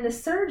 And then the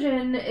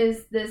surgeon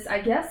is this,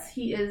 I guess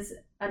he is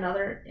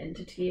another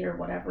entity or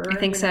whatever. I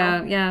think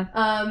so, yeah.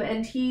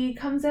 And he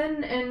comes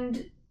in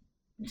and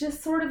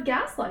just sort of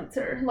gaslights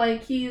her.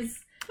 Like, he's...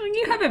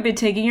 You haven't been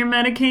taking your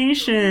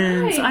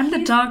medications. Right, I'm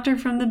the doctor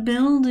from the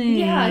building.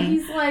 Yeah,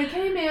 he's like,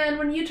 hey man,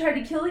 when you tried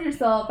to kill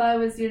yourself, I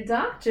was your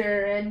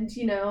doctor, and,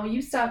 you know,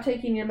 you stopped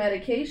taking your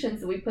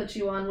medications that we put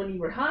you on when you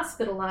were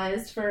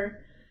hospitalized for,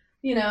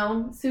 you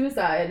know,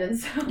 suicide. And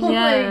so,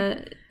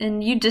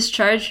 and you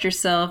discharged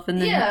yourself, and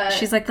then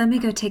she's like, let me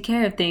go take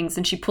care of things,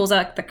 and she pulls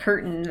out the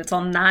curtain, it's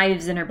all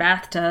knives in her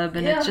bathtub,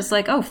 and it's just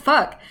like, oh,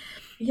 fuck.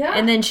 Yeah.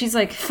 And then she's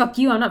like, fuck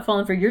you, I'm not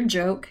falling for your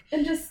joke.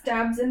 And just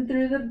stabs him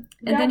through the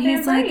And then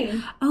he's brain.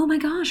 like, oh my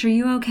gosh, are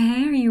you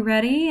okay? Are you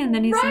ready? And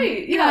then he's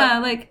like,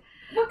 like,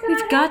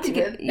 we've got to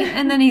get...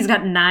 And then he's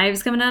got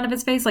knives coming out of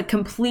his face, like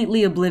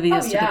completely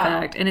oblivious to the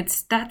fact. And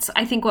that's,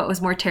 I think what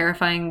was more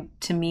terrifying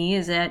to me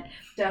is that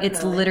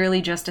it's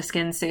literally just a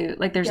skin suit.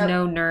 Like, there's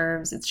no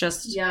nerves. It's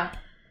just...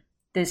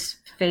 this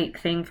fake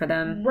thing for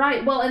them.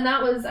 Right. Well, and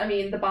that was, I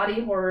mean, the body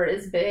horror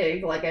is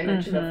big, like I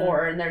mentioned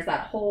before, and there's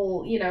that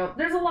whole, you know,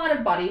 there's a lot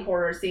of body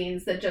horror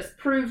scenes that just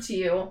prove to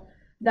you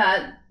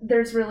that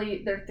there's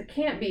really, there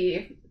can't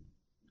be,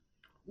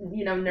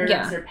 you know,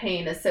 nerves or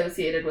pain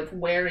associated with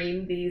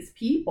wearing these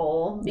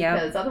people,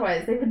 because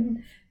otherwise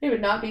they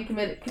would not be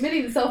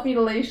committing the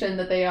self-mutilation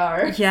that they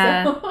are.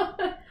 Yeah.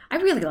 So. I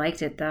really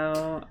liked it,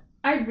 though.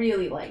 I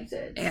really liked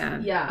it.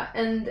 Yeah. Yeah.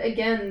 And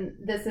again,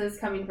 this is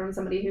coming from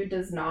somebody who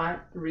does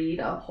not read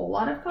a whole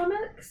lot of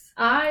comics.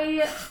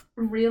 I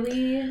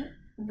really,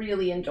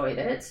 really enjoyed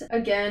it.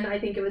 Again, I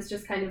think it was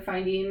just kind of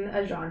finding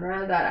a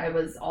genre that I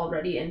was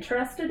already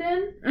interested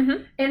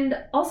in. And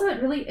also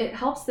it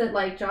helps that,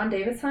 like, Jon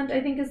Davis-Hunt, I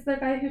think, is the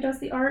guy who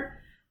does the art.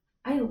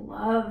 I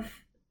love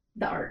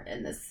the art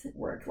in this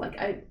work. Like,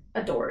 I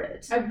adore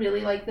it. I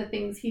really like the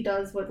things he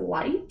does with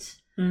light.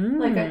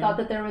 Like, I thought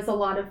that there was a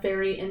lot of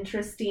very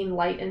interesting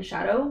light and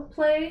shadow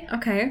play.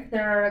 Okay.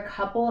 There are a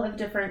couple of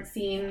different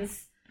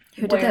scenes.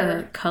 Who did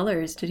the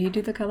colors? Did he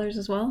do the colors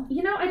as well?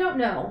 You know, I don't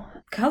know.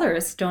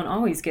 Colorists don't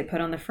always get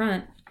put on the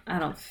front. I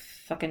don't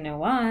fucking know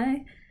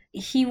why.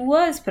 He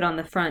was put on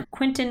the front.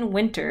 Quentin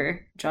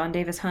Winter, Jon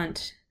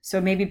Davis-Hunt. So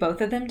maybe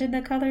both of them did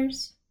the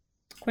colors?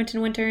 Quentin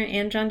Winter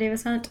and Jon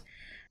Davis-Hunt?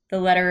 The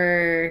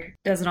letterer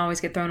doesn't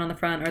always get thrown on the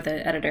front, or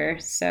the editor,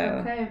 so...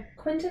 Okay.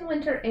 Quentin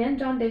Winter and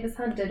Jon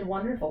Davis-Hunt did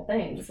wonderful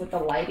things with the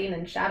lighting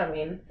and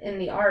shadowing in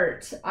the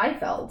art, I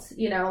felt.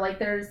 You know, like,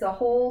 there's a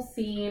whole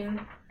scene,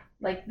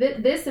 like,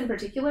 this in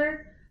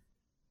particular,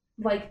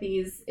 like,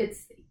 these,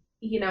 it's,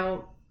 you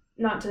know,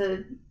 not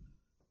to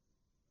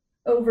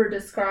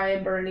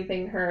over-describe or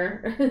anything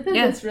her,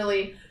 this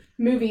really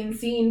moving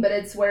scene, but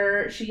it's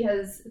where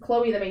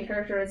Chloe, the main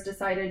character, has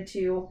decided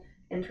to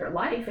end her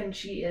life, and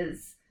she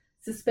is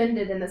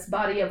suspended in this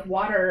body of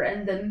water,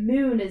 and the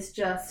moon is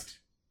just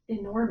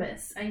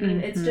enormous. I mean,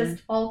 it's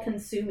just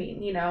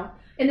all-consuming, you know?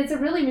 And it's a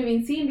really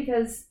moving scene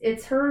because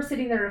it's her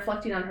sitting there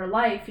reflecting on her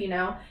life, you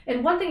know?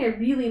 And one thing I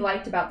really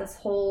liked about this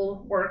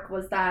whole work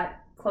was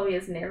that Chloe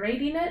is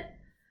narrating it,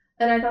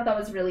 and I thought that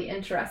was really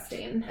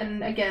interesting.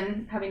 And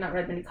again, having not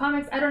read many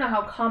comics, I don't know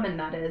how common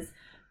that is,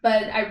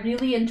 but I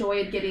really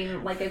enjoyed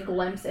getting, like, a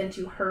glimpse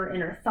into her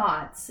inner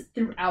thoughts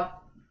throughout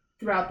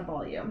the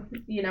volume.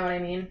 You know what I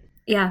mean?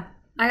 Yeah.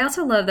 I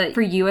also love that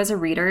for you as a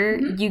reader,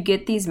 you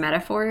get these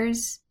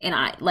metaphors, and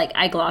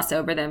I gloss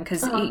over them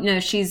because, you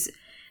know, she's...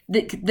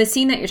 The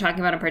scene that you're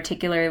talking about in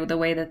particular, the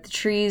way that the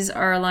trees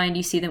are aligned,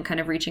 you see them kind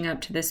of reaching up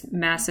to this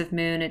massive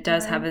moon. It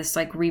does have this,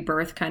 like,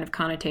 rebirth kind of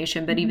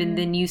connotation, but even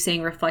then you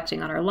saying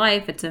reflecting on her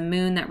life, it's a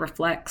moon that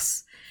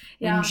reflects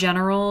in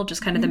general,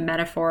 just kind of the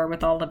metaphor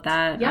with all of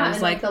that. Yeah, I was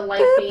and, like the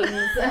light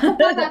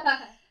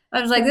beams. I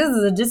was like, this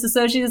is a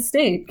diссociative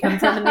state. Comes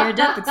from a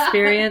near-death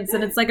experience,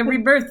 and it's like a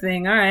rebirth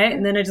thing. All right.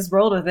 And then I just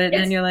rolled with it,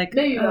 and then you're like...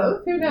 Maybe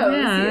both. Who knows?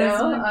 Yeah,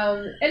 you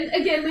know? And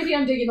again, maybe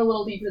I'm digging a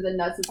little deeper than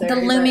necessary.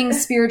 The looming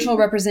spiritual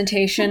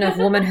representation of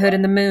womanhood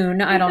in the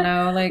moon. I don't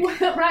know. Like,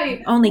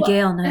 right. Only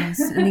Gail knows,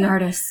 and the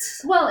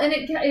artists. Well, and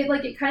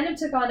it kind of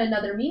took on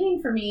another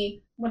meaning for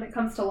me when it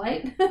comes to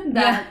light.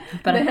 that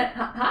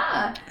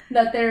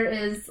there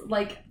is,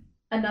 like,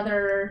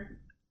 another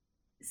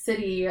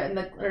city or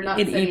not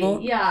city.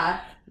 Evil.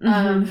 Yeah.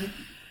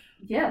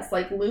 Yes,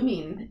 like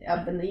looming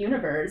up in the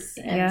universe.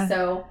 And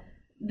so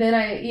then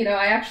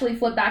I actually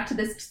flipped back to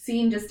this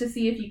scene just to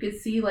see if you could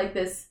see, like,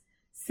 this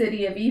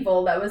city of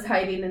evil that was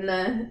hiding in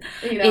the,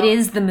 you know. It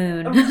is the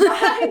moon.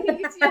 Right.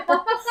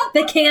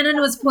 The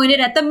cannon was pointed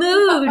at the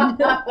moon.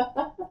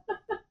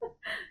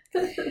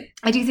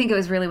 I do think it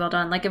was really well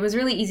done. Like, it was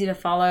really easy to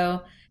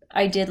follow.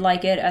 I did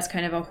like it as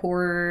kind of a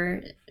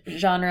horror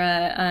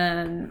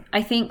genre.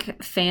 I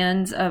think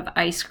fans of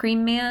Ice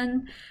Cream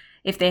Man,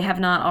 if they have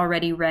not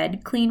already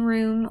read Clean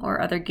Room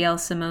or other Gail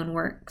Simone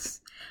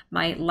works,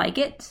 might like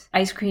it.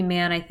 Ice Cream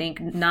Man, I think,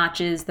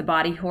 notches the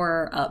body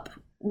horror up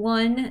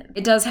one.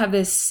 It does have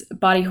this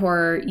body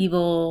horror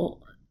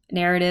evil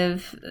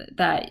narrative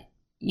that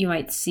you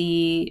might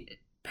see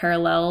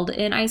paralleled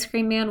in Ice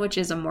Cream Man, which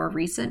is a more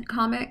recent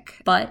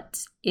comic,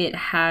 but it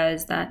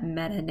has that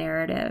meta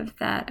narrative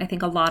that I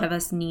think a lot of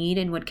us need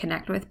and would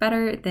connect with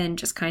better than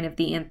just kind of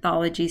the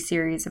anthology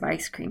series of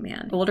Ice Cream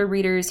Man. Older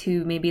readers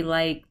who maybe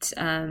liked,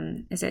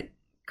 is it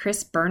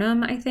Chris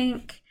Burnham, I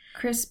think?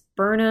 Chris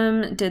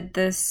Burnham did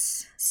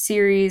this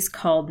series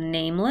called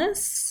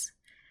Nameless,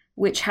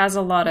 which has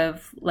a lot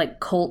of like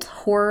cult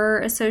horror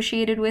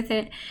associated with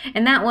it.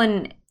 And that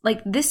one,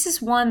 like, this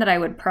is one that I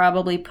would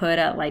probably put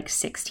at like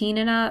 16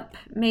 and up,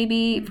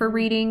 maybe for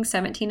reading,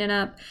 17 and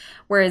up.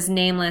 Whereas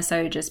Nameless,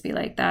 I would just be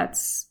like,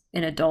 that's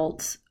an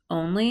adult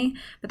only.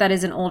 But that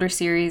is an older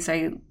series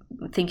I'm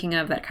thinking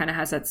of that kind of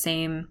has that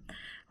same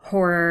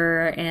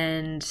horror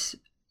and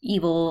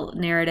evil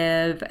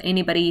narrative.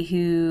 Anybody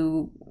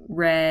who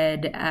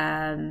read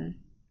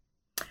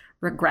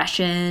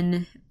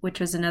Regression, which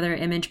was another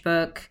Image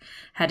book,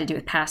 had to do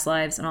with past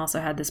lives and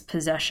also had this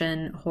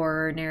possession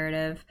horror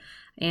narrative,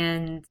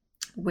 and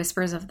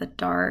Whispers of the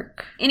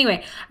Dark.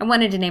 Anyway, I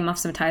wanted to name off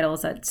some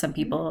titles that some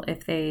people,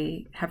 if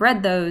they have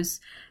read those,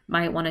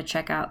 might want to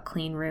check out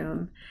Clean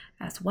Room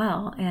as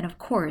well. And of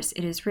course,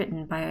 it is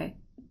written by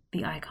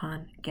the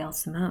icon Gail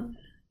Simone.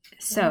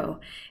 So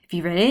if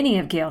you read any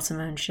of Gail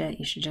Simone's shit,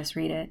 you should just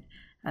read it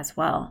as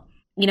well.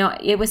 You know,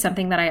 it was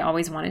something that I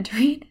always wanted to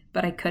read,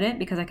 but I couldn't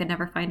because I could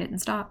never find it in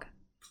stock.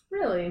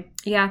 Really?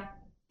 Yeah.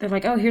 They're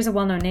like, oh, here's a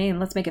well-known name.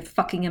 Let's make it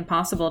fucking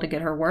impossible to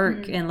get her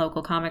work in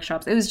local comic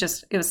shops. It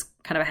was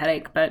kind of a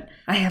headache, but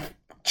I have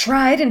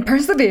tried and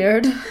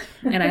persevered,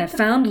 and I have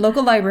found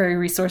local library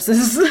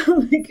resources. I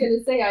was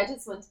gonna say, I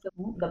just went to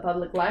the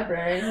public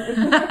library.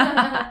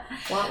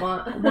 Wah,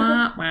 wah.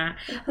 Wah, wah.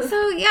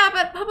 So, yeah,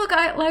 but public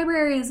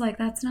library is like,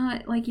 that's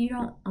not, like, you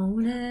don't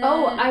own it.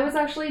 Oh, I was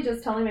actually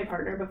just telling my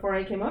partner before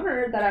I came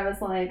over that I was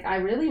like, I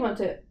really want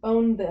to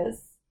own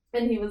this.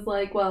 And he was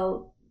like,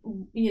 well,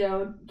 you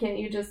know, can't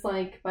you just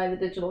like buy the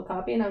digital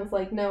copy? And I was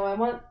like, no, I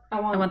want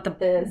the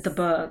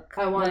book.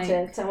 I want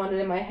it. I want it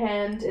in my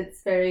hand.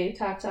 It's very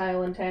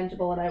tactile and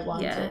tangible, and I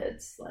want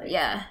it. Like,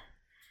 yeah.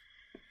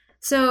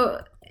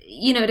 So,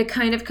 you know, to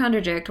kind of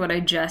contradict what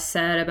I just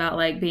said about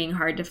like being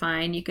hard to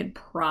find, you could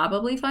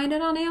probably find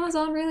it on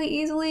Amazon really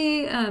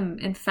easily.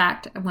 In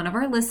fact, one of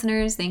our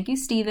listeners, thank you,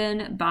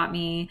 Steven, bought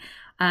me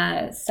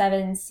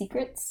 7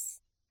 Secrets.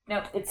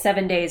 Nope, it's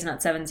 7 Days,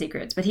 not 7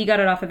 Secrets. But he got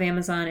it off of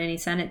Amazon and he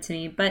sent it to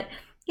me. But,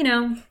 you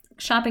know,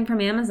 shopping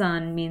from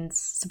Amazon means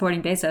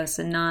supporting Bezos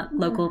and not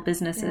local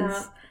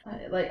businesses.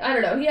 Yeah. I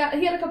don't know.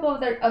 He had a couple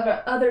of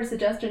other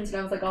suggestions, and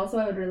I was like, also,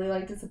 I would really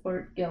like to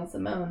support Gail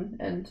Simone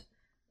and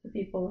the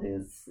people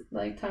whose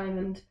like time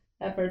and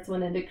efforts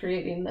went into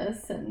creating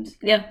this. And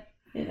yeah,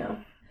 you know,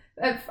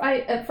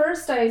 at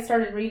first I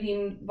started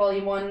reading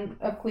Volume 1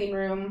 of Clean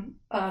Room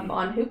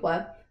on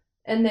Hoopla.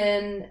 And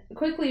then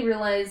quickly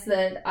realized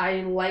that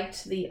I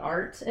liked the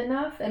art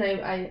enough, and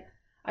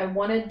I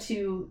wanted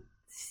to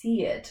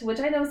see it,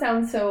 which I know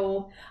sounds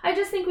so... I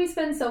just think we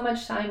spend so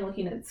much time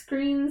looking at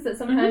screens that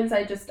sometimes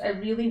I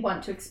really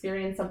want to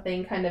experience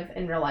something kind of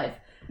in real life.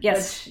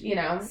 Yes. Which, you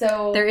know,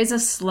 so... There is a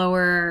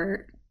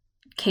slower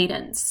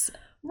cadence.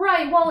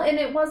 Right, well, and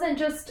it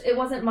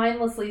wasn't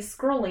mindlessly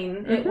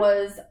scrolling. It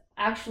was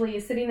actually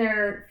sitting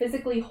there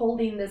physically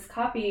holding this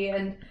copy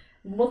and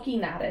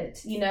looking at it,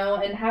 you know,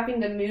 and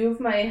having to move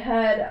my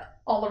head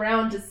all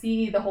around to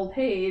see the whole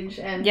page,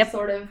 and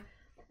sort of,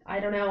 I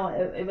don't know,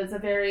 it was a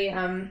very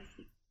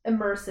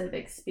immersive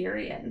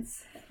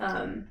experience,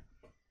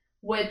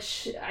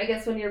 which I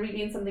guess when you're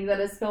reading something that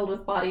is filled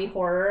with body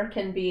horror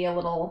can be a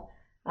little,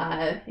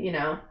 you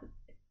know,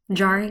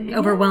 jarring,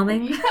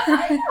 overwhelming.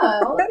 Yeah,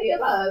 all of the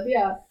above,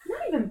 yeah. I'm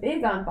not even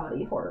big on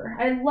body horror.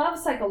 I love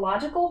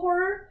psychological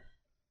horror.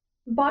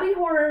 Body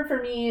horror for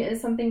me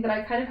is something that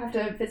I kind of have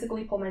to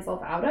physically pull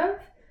myself out of.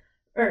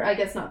 Or I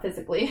guess not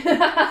physically.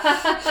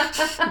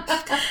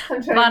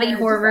 Body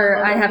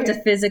horror I have to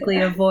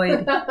physically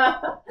avoid.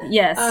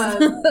 Yes.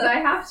 But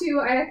I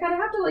kind of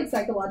have to like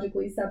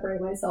psychologically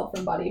separate myself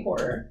from body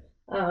horror.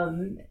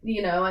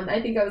 You know, and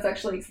I think I was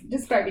actually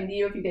describing to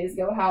you a few days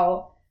ago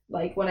how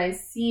like when I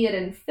see it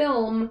in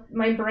film,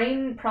 my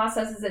brain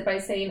processes it by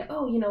saying,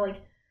 oh, you know,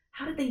 like,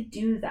 how did they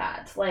do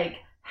that? Like,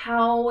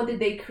 how did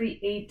they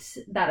create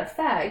that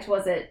effect?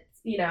 Was it,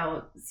 you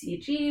know,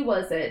 CG?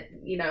 Was it,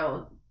 you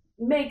know,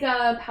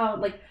 makeup?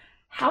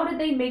 How did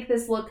they make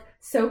this look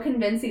so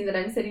convincing that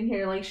I'm sitting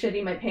here like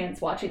shitting my pants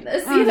watching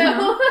this, you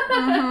know?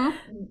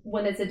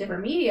 When it's a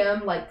different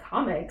medium, like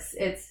comics,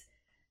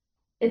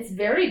 it's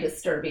very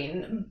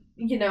disturbing,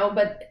 you know,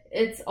 but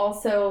it's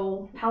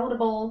also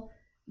palatable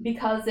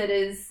because it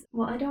is,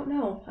 well, I don't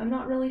know. I'm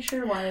not really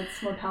sure why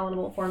it's more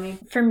palatable for me.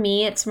 For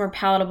me, it's more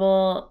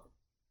palatable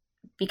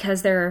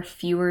because there are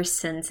fewer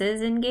senses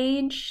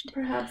engaged.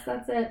 Perhaps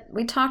that's it.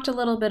 We talked a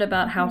little bit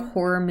about how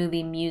horror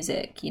movie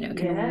music,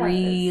 can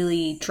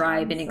really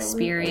drive an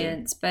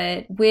experience.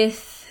 But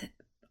with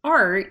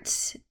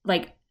art,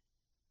 like,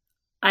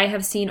 I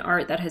have seen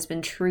art that has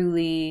been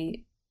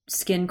truly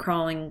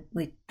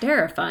skin-crawlingly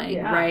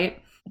terrifying,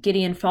 right?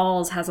 Gideon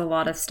Falls has a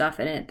lot of stuff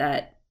in it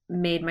that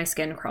made my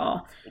skin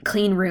crawl.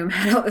 Clean Room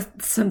had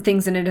some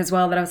things in it as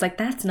well that I was like,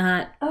 that's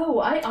not... Oh,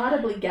 I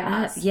audibly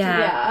gasped.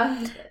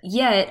 Yeah.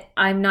 Yet,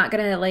 I'm not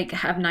going to, like,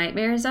 have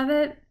nightmares of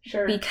it.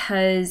 Sure.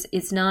 Because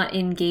it's not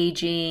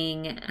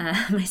engaging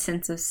my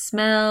sense of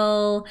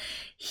smell,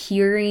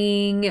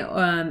 hearing,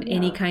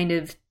 any kind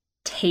of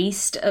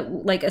taste,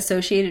 like,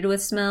 associated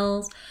with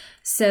smells.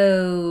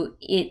 So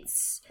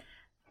it's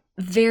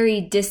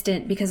very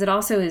distant because it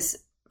also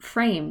is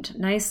framed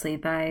nicely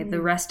by the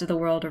rest of the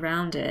world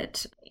around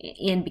it.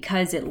 And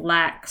because it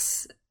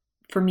lacks,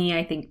 for me,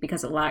 I think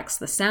because it lacks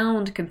the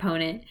sound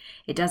component,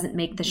 it doesn't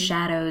make the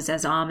shadows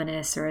as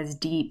ominous or as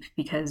deep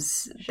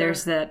because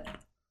there's that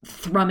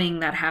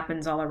thrumming that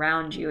happens all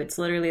around you. It's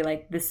literally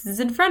like, this is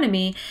in front of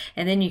me,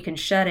 and then you can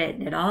shut it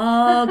and it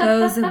all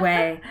goes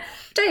away.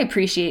 Which I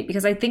appreciate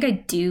because I think I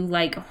do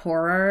like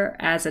horror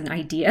as an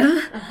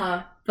idea.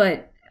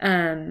 But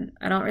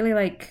I don't really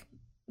like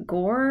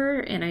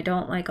gore, and I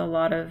don't like a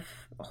lot of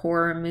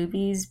horror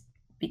movies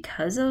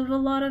because of a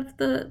lot of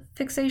the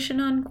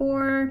fixation on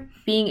gore.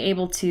 Being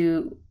able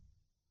to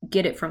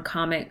get it from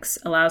comics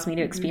allows me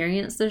to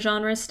experience the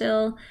genre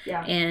still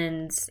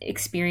and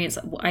experience,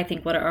 I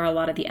think, what are a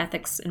lot of the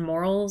ethics and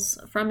morals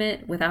from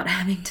it without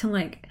having to,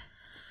 like,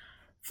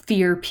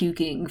 fear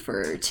puking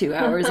for 2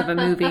 hours of a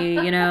movie,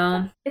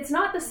 It's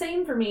not the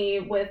same for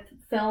me with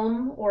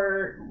film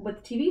or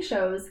with TV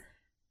shows.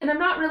 And I'm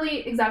not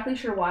really exactly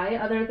sure why,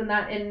 other than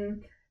that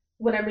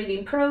when I'm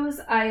reading prose,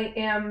 I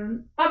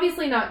am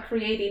obviously not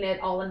creating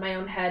it all in my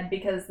own head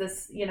because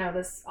this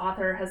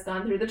author has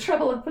gone through the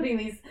trouble of putting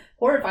these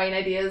horrifying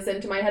ideas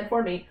into my head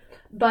for me.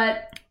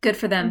 But good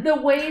for them. The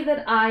way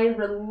that I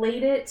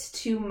relate it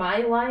to my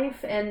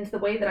life and the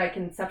way that I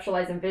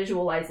conceptualize and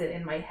visualize it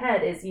in my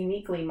head is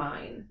uniquely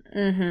mine.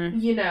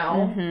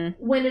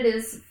 When it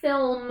is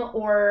film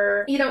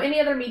or, any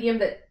other medium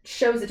that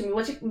shows it to me,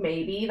 which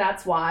maybe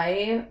that's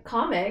why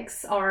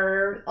comics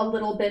are a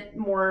little bit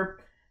more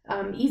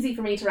easy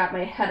for me to wrap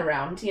my head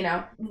around,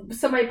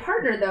 So my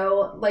partner,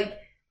 though, like,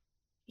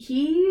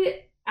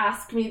 he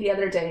asked me the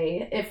other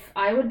day if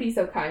I would be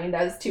so kind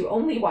as to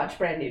only watch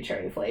Brand New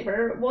Cherry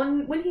Flavor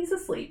when he's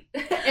asleep.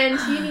 And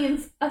he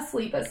means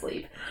asleep.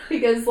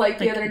 Because, like,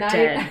 the other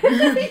night...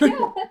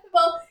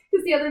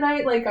 because the other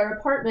night, like, our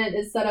apartment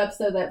is set up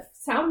so that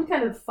sound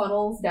kind of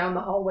funnels down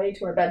the hallway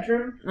to our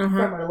bedroom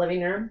from our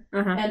living room.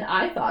 And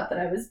I thought that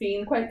I was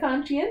being quite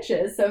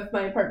conscientious of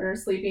my partner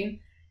sleeping.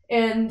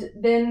 And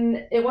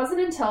then it wasn't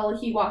until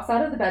he walks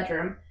out of the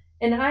bedroom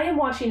and I am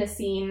watching a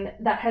scene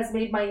that has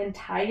made my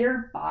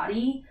entire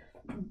body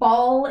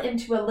ball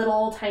into a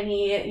little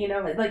tiny,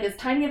 like as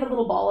tiny of a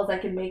little ball as I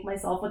can make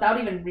myself without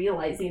even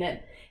realizing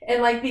it.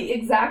 And like the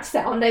exact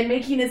sound I'm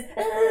making is,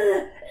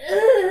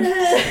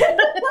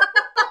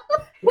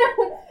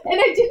 and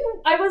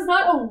I was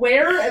not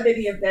aware of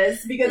any of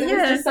this because it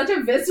was just such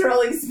a visceral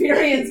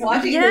experience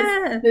watching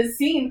this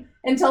scene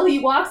until he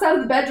walks out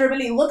of the bedroom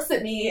and he looks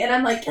at me and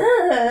I'm like,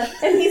 ugh,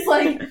 and he's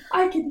like,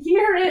 I can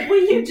hear it.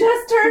 Will you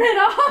just turn it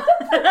off?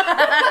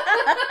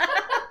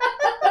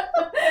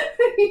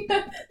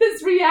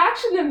 This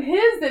reaction of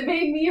his that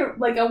made me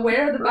like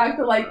aware of the fact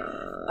that like,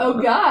 oh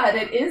God,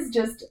 it's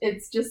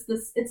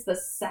the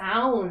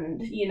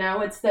sound,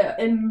 it's the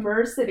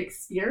immersive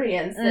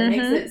experience that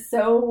makes it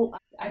so,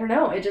 I don't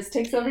know, it just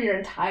takes over your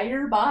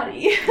entire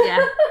body.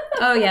 Yeah.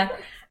 Oh yeah.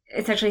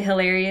 It's actually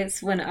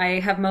hilarious when I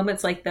have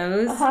moments like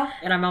those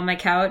and I'm on my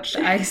couch.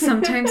 I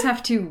sometimes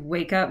have to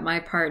wake up my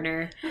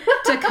partner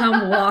to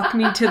come walk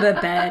me to the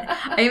bed.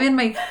 I'm in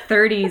my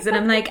 30s and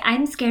I'm like,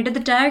 I'm scared of the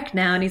dark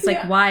now. And he's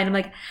like, why? And I'm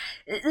like,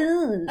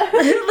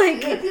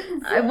 like,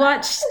 I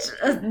watched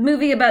a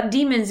movie about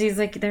demons. He's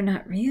like, they're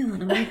not real.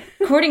 And I'm like,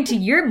 according to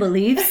your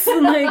beliefs.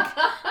 I'm like,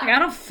 I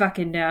don't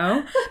fucking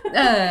know.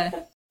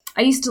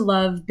 I used to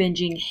love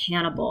binging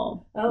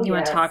Hannibal. You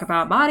want to talk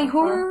about body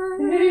horror?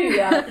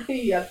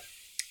 Yeah.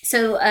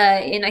 So,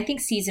 in I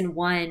think season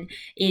 1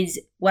 is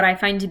what I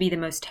find to be the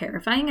most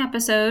terrifying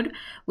episode,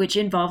 which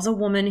involves a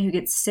woman who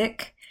gets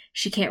sick.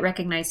 She can't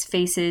recognize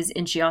faces,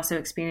 and she also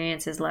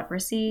experiences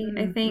leprosy,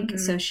 I think.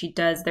 So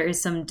there is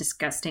some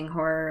disgusting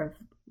horror of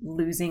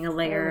losing a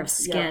layer of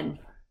skin.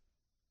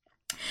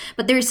 Yeah.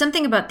 But there is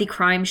something about the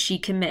crime she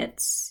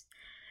commits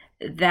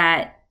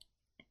that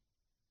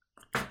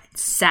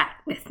sat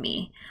with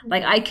me.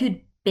 Like, I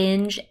could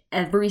binge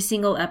every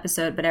single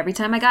episode, but every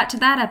time I got to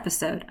that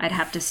episode, I'd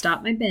have to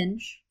stop my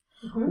binge,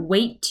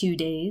 wait 2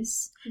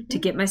 days to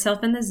get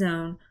myself in the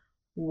zone,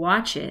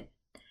 watch it,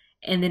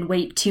 and then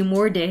wait 2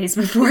 more days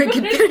before I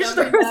can finish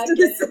the rest of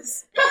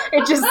this.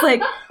 It's just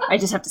like, I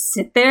just have to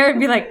sit there and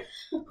be like,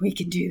 we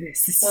can do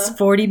this. This is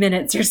 40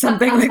 minutes or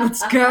something. Like,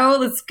 let's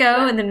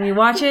go. And then we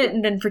watch it.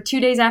 And then for 2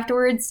 days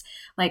afterwards,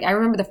 like, I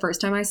remember the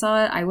first time I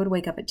saw it, I would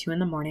wake up at 2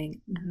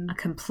 a.m,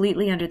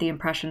 completely under the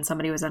impression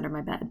somebody was under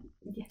my bed.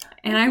 Yeah.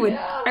 And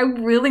I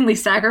willingly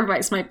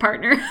sacrifice my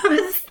partner. I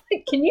was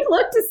like, can you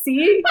look to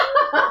see?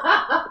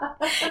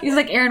 He's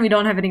like, Erin, we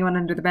don't have anyone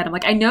under the bed. I'm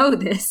like, I know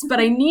this, but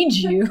I need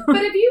you. But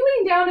if you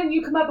lean down and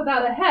you come up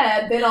without a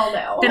head, then I'll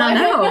know. Then I'll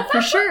know,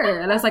 for sure.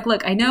 And I was like,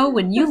 look, I know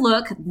when you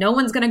look, no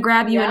one's going to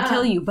grab you and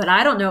kill you, but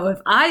I don't know if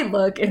I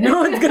look and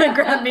no one's going to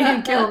grab me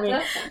and kill me.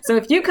 So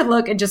if you could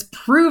look and just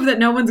prove that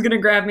no one's going to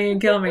grab me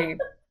and kill me,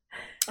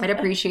 I'd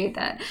appreciate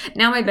that.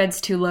 Now my bed's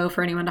too low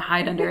for anyone to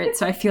hide under it,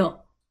 so I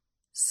feel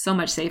so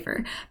much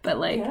safer. But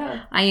like,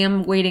 I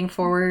am waiting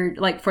forward,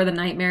 like, for the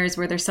nightmares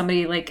where there's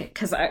somebody, like,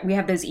 because we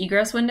have those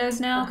egress windows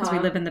now because we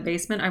live in the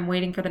basement. I'm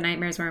waiting for the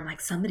nightmares where I'm like,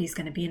 somebody's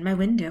going to be in my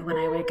window when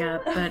I wake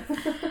up. But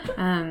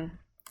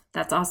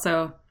that's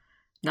also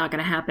not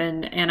going to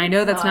happen. And I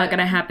know that's not going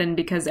to happen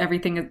because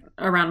everything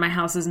around my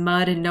house is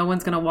mud and no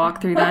one's going to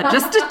walk through that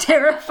just to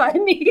terrify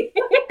me.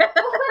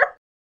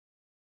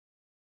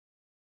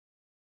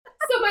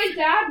 So my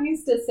dad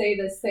used to say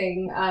this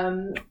thing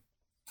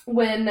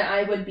when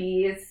I would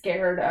be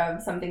scared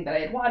of something that I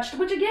had watched,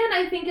 which again,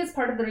 I think is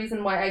part of the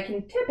reason why I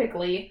can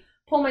typically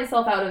pull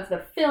myself out of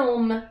the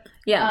film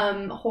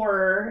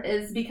horror,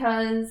 is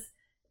because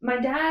my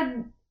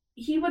dad,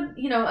 he would,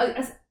 you know,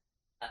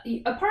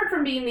 apart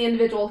from being the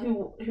individual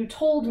who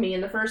told me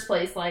in the first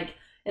place, like,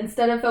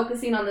 instead of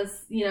focusing on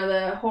this, you know,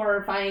 the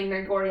horrifying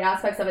or gory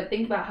aspects of it,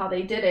 think about how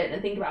they did it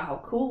and think about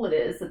how cool it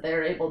is that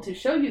they're able to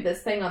show you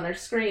this thing on their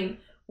screen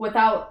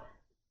without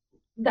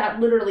that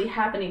literally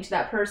happening to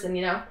that person,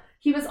 you know.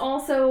 He was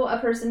also a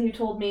person who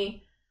told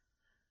me,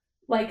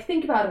 like,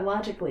 think about it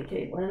logically,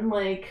 Caitlin.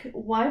 Like,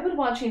 why would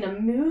watching a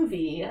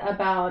movie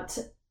about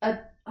a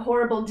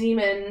horrible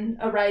demon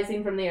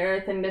arising from the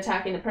earth and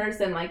attacking a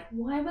person, like,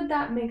 why would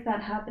that make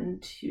that happen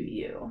to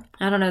you?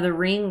 I don't know. The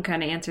Ring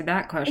kind of answered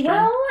that question.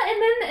 Well,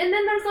 and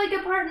then there's like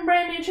a part in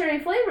Brand New Cherry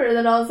Flavor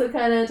that also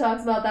kind of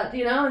talks about that,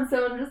 you know. And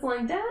so I'm just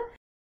like, Dad.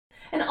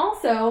 And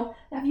also,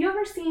 have you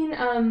ever seen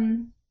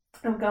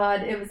oh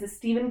God, it was a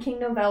Stephen King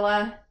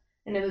novella,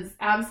 and it was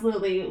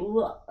absolutely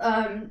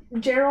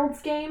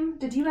Gerald's Game.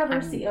 Did you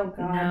ever see? Oh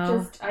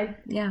God,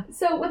 no.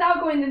 So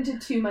without going into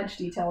too much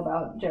detail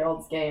about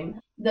Gerald's Game,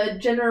 the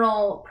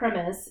general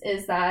premise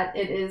is that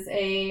it is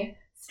a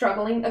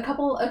struggling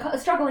couple.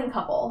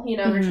 You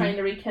know, they're trying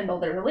to rekindle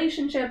their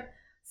relationship,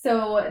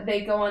 so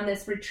they go on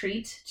this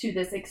retreat to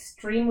this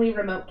extremely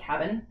remote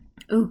cabin.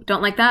 Ooh,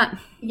 don't like that.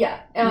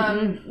 Yeah.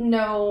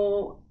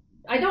 No.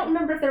 I don't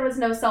remember if there was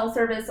no cell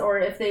service or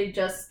if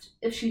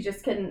she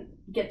just couldn't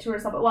get to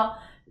herself. But, well,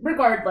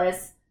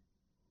 regardless,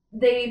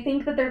 they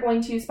think that they're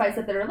going to spice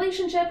up their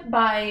relationship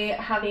by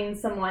having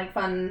some, like,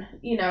 fun,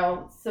 you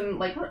know, some,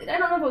 like, I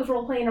don't know if it was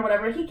role-playing or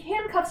whatever. He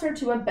handcuffs her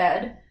to a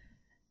bed,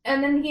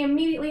 and then he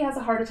immediately has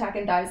a heart attack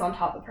and dies on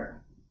top of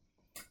her.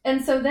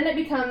 And so then it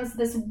becomes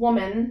this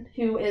woman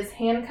who is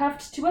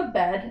handcuffed to a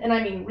bed, and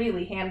I mean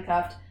really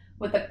handcuffed,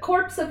 with the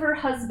corpse of her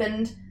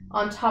husband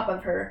on top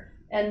of her,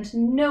 and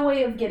no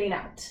way of getting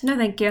out. No,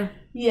 thank you.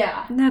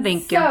 Yeah. No,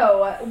 thank you.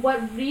 So,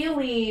 what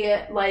really,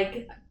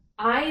 like,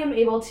 I am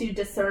able to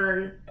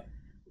discern,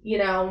 you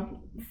know,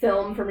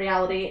 film from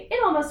reality in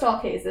almost all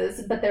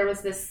cases, but there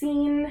was this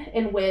scene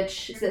in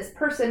which this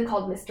person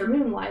called Mr.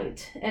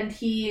 Moonlight, and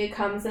he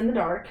comes in the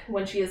dark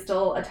when she is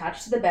still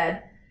attached to the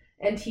bed,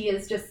 and he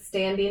is just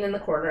standing in the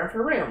corner of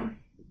her room.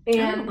 And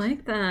I don't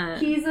like that.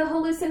 He's a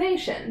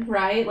hallucination,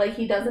 right? Like,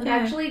 he doesn't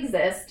actually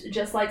exist,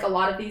 just like a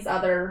lot of these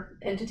other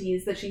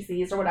entities that she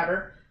sees or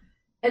whatever.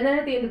 And then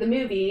at the end of the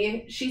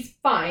movie, she's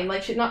fine.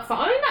 Like, she's not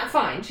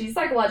fine. She's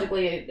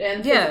psychologically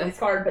and physically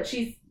scarred, but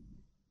she's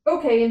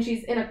okay, and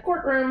she's in a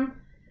courtroom,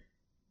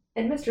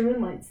 and Mr.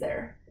 Moonlight's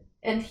there.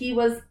 And he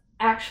was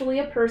actually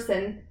a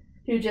person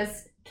who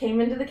just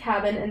came into the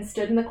cabin and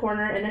stood in the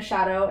corner in a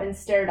shadow and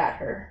stared at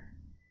her.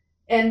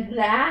 And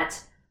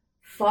that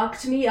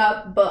fucked me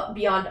up, but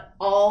beyond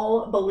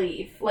all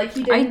belief. Like,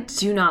 he didn't. I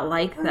do not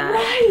like that.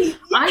 Right.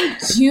 I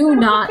do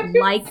not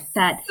like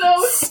that. So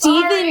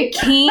Stephen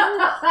King?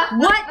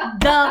 What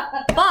the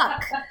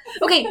fuck?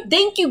 Okay,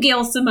 thank you,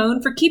 Gail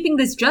Simone, for keeping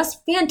this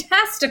just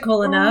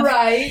fantastical enough.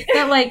 Right.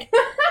 That, like,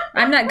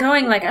 I'm not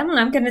going like,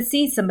 I'm going to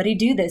see somebody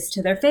do this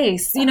to their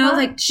face. You know,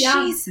 like,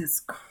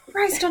 Jesus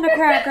Christ on a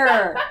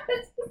cracker.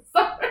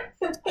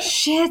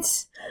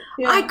 Shit.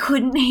 Yeah. I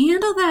couldn't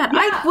handle that. Yeah,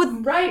 I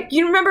would. Right.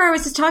 You remember I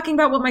was just talking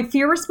about what my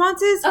fear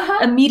response is?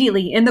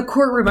 Immediately in the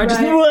courtroom, I just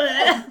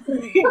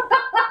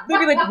they'd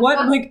be like, "What?"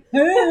 I'm like,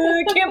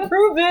 I can't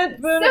prove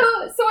it. But...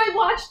 So I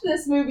watched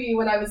this movie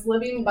when I was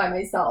living by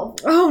myself.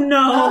 Oh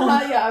no!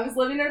 Yeah, I was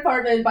living in an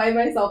apartment by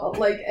myself.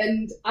 Like,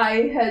 and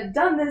I had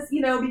done this,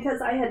 you know,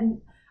 because I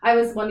I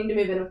was wanting to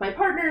move in with my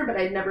partner, but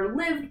I'd never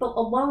lived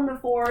alone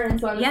before. And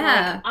so I was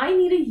like, I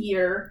need a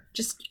year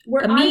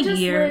where I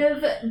just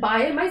live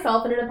by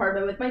myself in an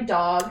apartment with my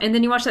dog. And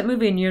then you watched that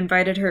movie and you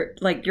invited her,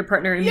 like, your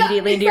partner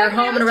immediately into your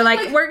home and were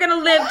like, we're going to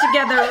live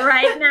together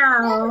right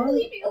now.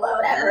 Leave me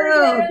alone ever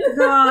again. Oh,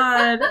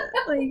 God.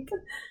 Like,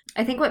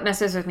 I think what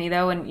messes with me,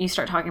 though, when you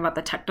start talking about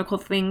the technical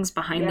things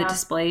behind the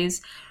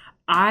displays,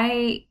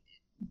 I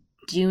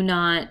do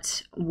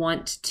not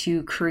want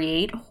to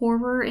create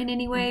horror in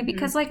any way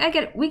because, like,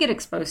 we get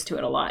exposed to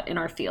it a lot in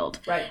our field.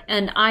 Right.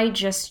 And I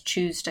just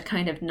choose to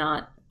kind of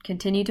not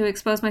continue to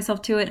expose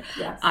myself to it.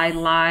 Yes. I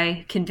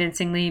lie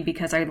convincingly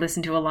because I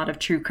listen to a lot of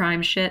true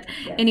crime shit.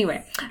 Yes.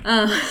 Anyway,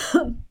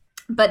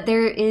 but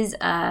there is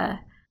I'm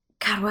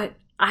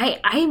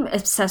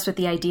obsessed with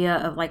the idea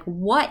of, like,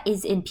 what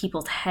is in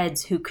people's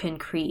heads who can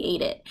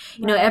create it.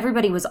 You know,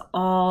 everybody was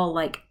all,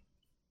 like,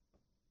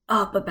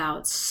 up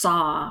about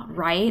Saw,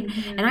 right?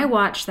 Mm-hmm. And I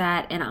watched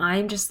that and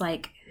I'm just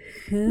like,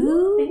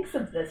 who thinks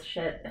of this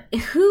shit?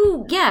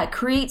 Who,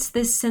 creates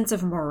this sense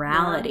of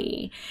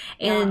morality?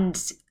 Yeah.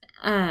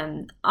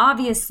 And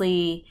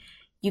obviously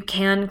you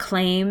can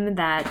claim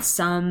that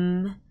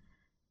some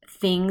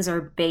things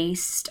are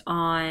based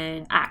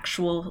on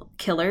actual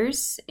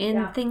killers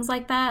and things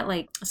like that.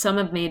 Like, some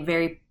have made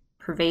very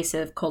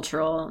pervasive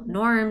cultural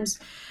norms.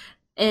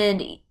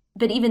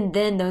 But even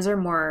then, those are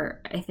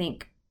more, I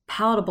think,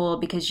 palatable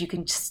because you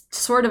can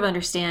sort of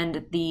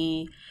understand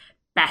the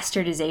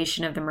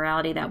bastardization of the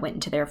morality that went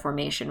into their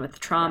formation with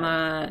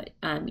trauma,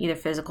 either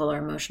physical or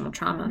emotional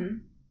trauma,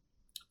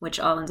 which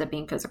all ends up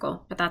being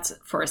physical. But that's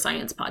for a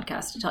science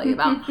podcast to tell you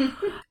about.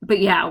 But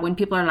yeah, when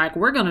people are like,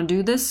 we're going to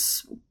do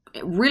this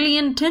really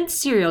intense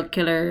serial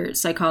killer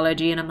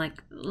psychology, and I'm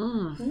like,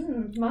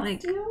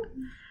 must you?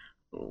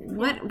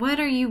 What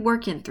are you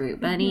working through,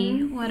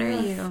 buddy? What are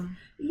you?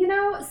 You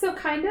know, so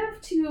kind of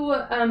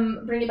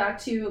to bring it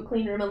back to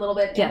Clean Room a little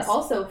bit and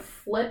also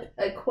flip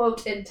a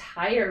quote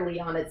entirely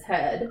on its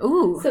head.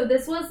 Ooh. So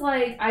this was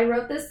like, I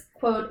wrote this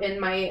quote in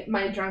my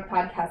drunk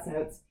podcast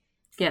notes.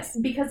 Yes.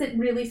 Because it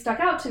really stuck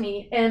out to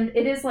me, and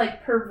it is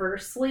like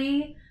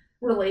perversely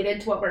related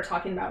to what we're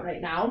talking about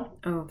right now.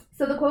 Oh.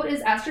 So the quote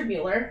is Astrid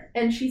Mueller,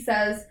 and she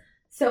says,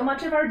 "So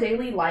much of our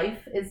daily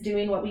life is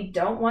doing what we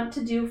don't want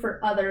to do for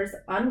others,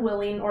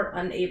 unwilling or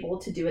unable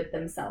to do it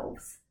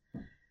themselves."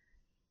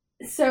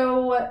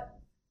 So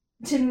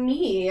to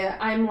me,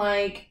 I'm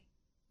like,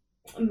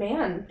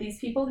 man, these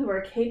people who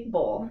are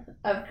capable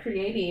of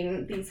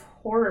creating these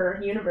horror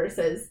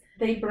universes,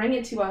 they bring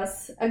it to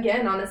us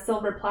again on a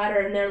silver platter,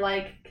 and they're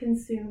like,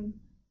 consume.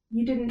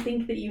 You didn't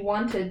think that you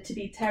wanted to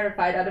be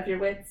terrified out of your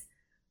wits,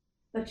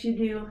 but you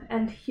do,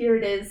 and here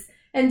it is.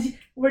 And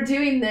we're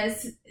doing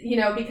this, you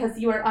know, because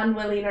you are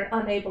unwilling or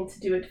unable to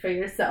do it for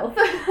yourself.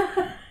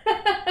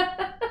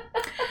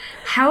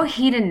 How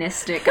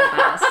hedonistic of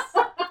us.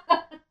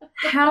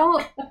 How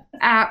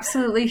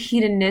absolutely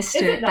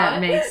hedonistic that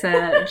makes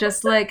it.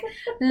 Just like,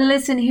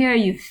 listen here,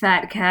 you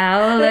fat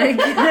cow. Like,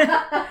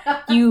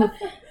 you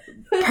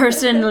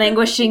person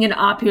languishing in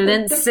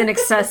opulence and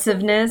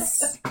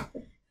excessiveness.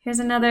 Here's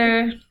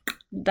another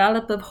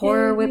dollop of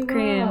horror whipped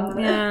cream.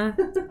 Yeah.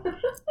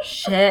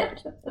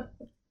 Shit.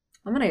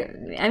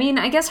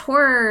 I guess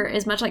horror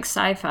is much like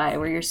sci-fi,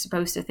 where you're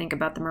supposed to think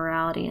about the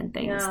morality and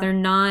things. They're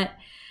not...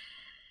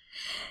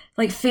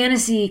 Like,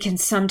 fantasy can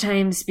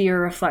sometimes be a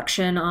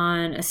reflection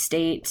on a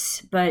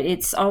state, but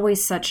it's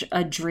always such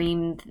a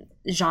dream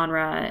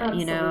genre, Absolutely.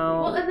 You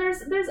know? Well, and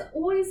there's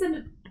always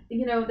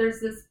there's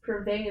this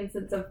pervading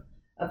sense of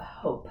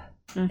hope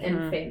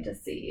in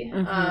fantasy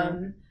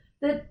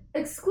that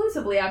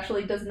exclusively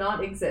actually does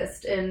not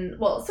exist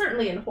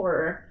certainly in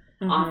horror,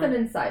 often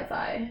in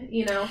sci-fi,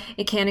 you know?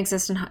 It can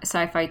exist in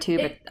sci-fi too,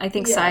 but I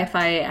think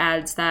sci-fi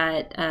adds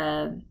that,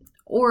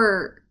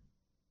 or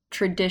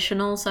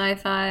traditional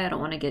sci-fi. I don't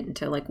want to get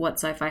into like what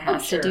sci-fi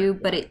has to do,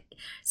 but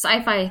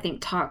sci-fi I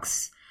think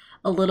talks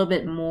a little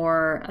bit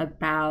more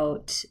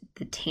about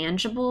the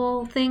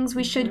tangible things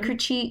we should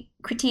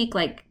critique,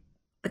 like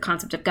the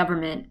concept of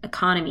government,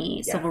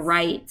 economy, civil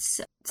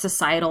rights,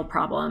 societal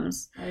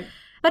problems. Right.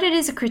 But it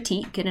is a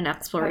critique and an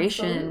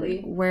exploration.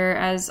 Absolutely.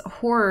 Whereas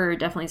horror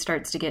definitely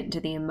starts to get into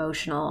the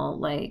emotional,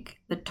 like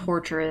the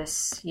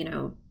torturous,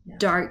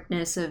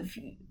 darkness of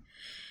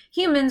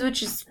humans,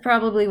 which is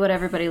probably what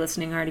everybody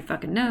listening already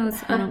fucking knows.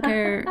 I don't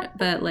care.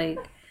 But, like,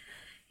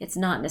 it's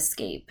not an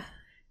escape.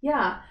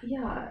 Yeah.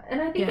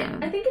 And I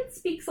think it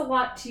speaks a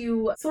lot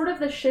to sort of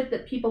the shit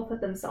that people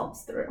put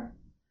themselves through,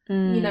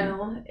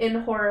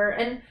 in horror.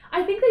 And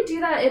I think they do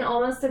that in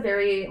almost a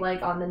very,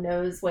 like, on the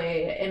nose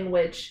way, in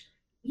which,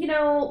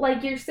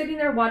 like, you're sitting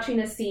there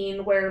watching a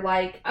scene where,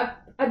 like,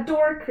 a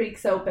door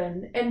creaks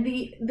open and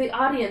the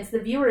audience, the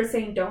viewer, is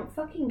saying, don't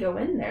fucking go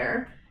in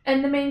there.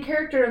 And the main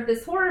character of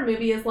this horror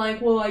movie is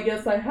like, well, I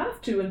guess I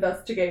have to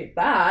investigate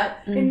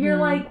that. And you're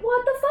like,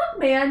 what the fuck,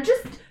 man?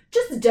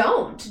 Just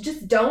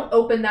don't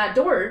open that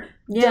door.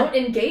 Yeah. Don't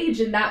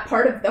engage in that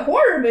part of the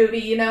horror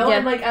movie,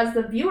 And like, as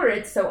the viewer,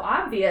 it's so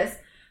obvious.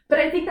 But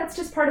I think that's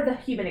just part of the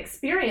human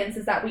experience,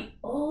 is that we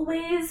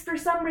always, for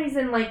some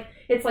reason, like,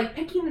 it's like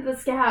picking at the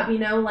scab, you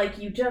know, like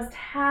you just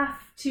have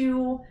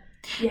to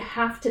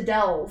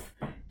delve.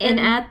 And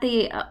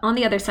on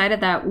the other side of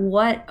that,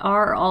 what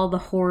are all the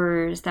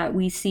horrors that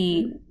we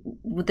see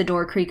with the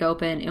door creak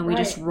open and we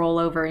just roll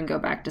over and go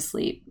back to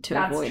sleep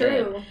to avoid it?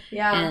 That's true.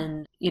 Yeah.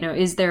 And, you know,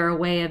 is there a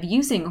way of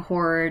using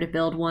horror to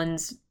build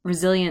one's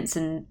resilience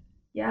and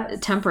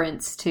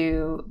temperance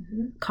to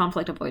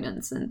conflict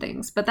avoidance and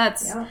things? But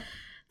that's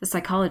the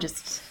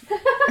psychologist.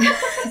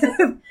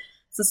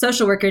 It's the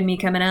social worker in me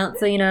coming out.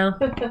 So, you know,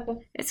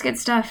 it's good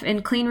stuff.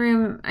 And Clean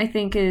Room, I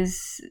think,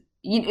 is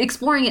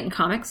exploring it in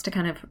comics to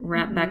kind of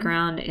wrap back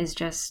around is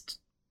just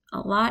a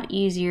lot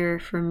easier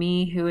for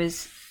me, who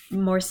is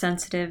more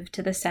sensitive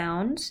to the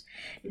sound.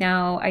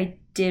 Now, I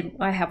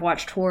have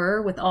watched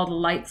horror with all the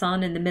lights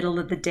on in the middle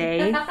of the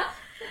day.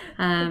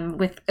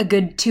 With a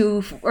good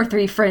 2 or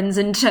 3 friends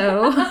in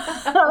tow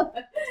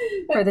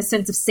for the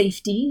sense of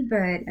safety,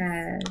 but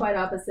quite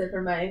opposite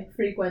for my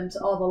frequent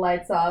all the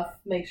lights off,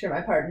 make sure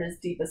my partner's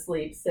deep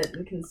asleep, sit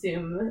and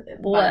consume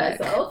by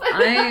myself.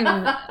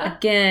 I'm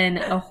again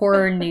a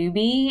horror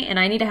newbie, and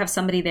I need to have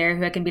somebody there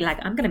who I can be like,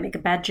 I'm gonna make a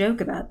bad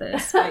joke about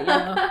this, but you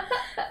know,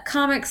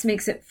 comics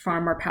makes it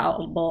far more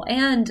palatable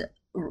and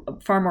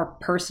far more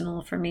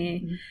personal for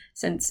me,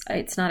 since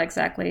it's not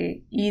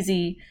exactly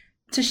easy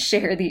to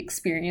share the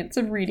experience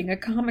of reading a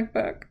comic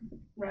book.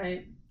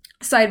 Right.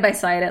 Side by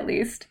side, at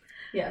least.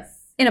 Yes.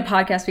 In a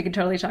podcast, we can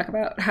totally talk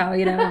about how,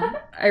 you know,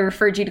 I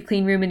referred you to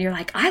Clean Room and you're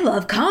like, I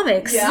love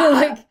comics.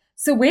 Yeah.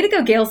 So way to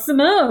go, Gail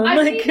Simone.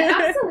 I mean,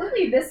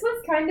 absolutely. This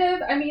was kind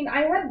of, I mean,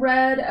 I had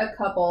read a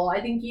couple. I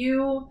think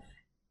you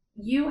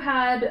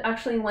had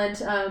actually lent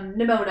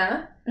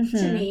Nimona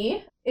to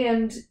me.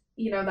 And,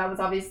 you know, that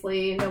was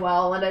obviously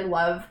Noelle, and I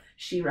love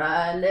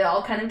She-Ra, and it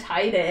all kind of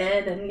tied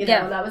in. And, you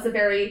know, that was a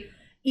very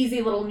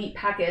easy little neat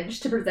package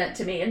to present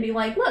to me and be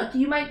like, look,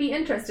 you might be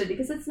interested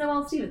because it's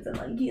Noelle Stevenson,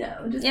 like, you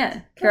know, just if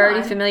you're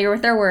already familiar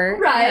with their work,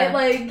 right?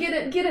 Like,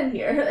 get in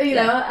here, you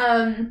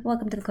know.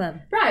 Welcome to the club,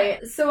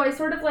 right? So I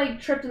sort of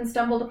like tripped and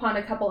stumbled upon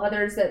a couple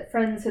others that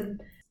friends had,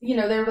 you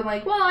know, they were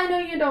like, well, I know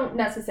you don't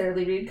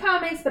necessarily read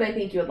comics, but I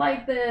think you would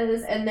like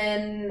this. And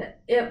then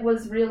it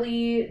was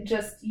really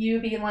just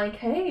you being like,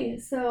 hey,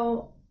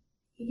 so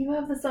you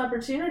have this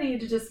opportunity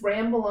to just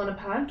ramble on a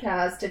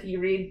podcast if you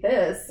read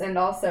this, and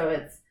also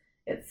it's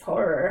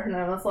horror. And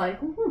I was like,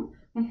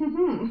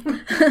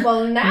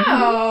 well,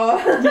 now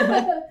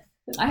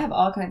I have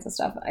all kinds of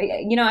stuff.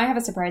 I have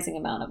a surprising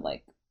amount of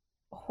like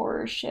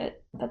horror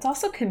shit that's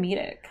also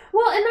comedic.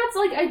 Well, and that's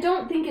like, I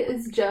don't think it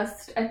is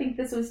just, I think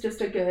this was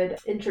just a good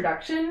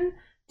introduction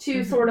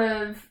to sort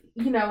of,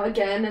 you know,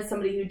 again, as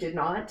somebody who did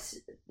not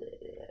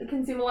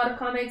consume a lot of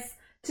comics,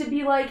 to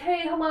be like,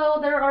 hey, hello,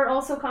 there are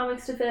also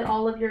comics to fit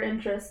all of your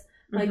interests.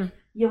 Like,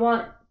 you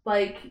want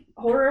like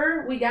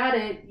horror, we got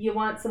it. You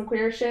want some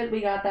queer shit,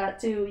 we got that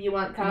too. You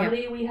want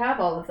comedy, we have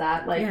all of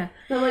that. Like, and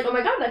I'm like, oh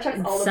my god, that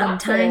checks all the boxes.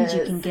 Sometimes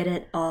you can get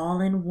it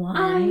all in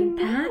one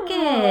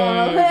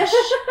package.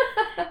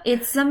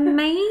 It's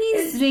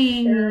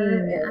amazing.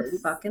 I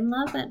fucking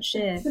love that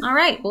shit. All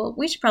right, well,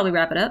 we should probably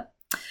wrap it up.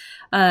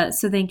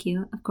 So thank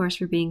you, of course,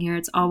 for being here.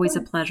 It's always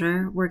a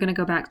pleasure. We're gonna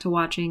go back to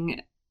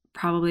watching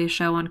probably a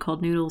show on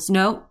Cold Noodles.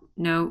 No,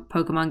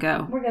 Pokemon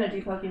Go. We're going to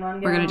do Pokemon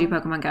Go. We're going to do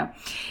Pokemon Go.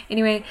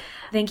 Anyway,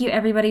 thank you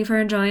everybody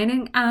for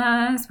joining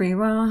us.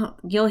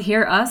 You'll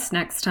hear us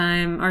next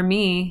time. Or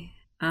me.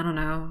 I don't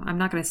know. I'm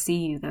not going to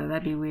see you though.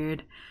 That'd be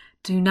weird.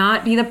 Do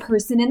not be the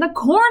person in the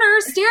corner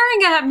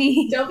staring at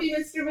me. Don't be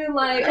Mr.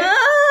 Moonlight.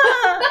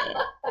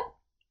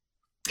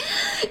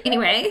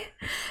 Anyway,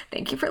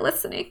 thank you for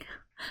listening.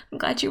 I'm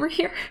glad you were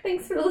here.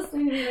 Thanks for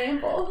listening to me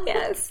ramble.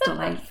 Yes,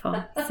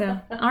 delightful. So,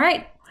 all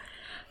right.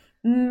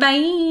 Bye.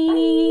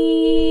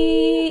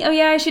 Oh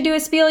yeah, I should do a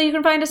spiel. You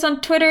can find us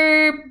on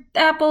Twitter,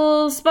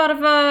 Apple,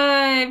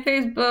 Spotify,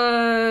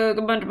 Facebook,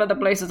 a bunch of other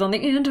places on the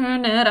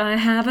internet. I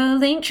have a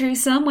link tree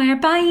somewhere.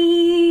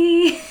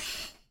 Bye.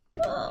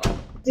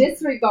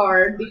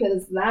 Disregard,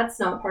 because that's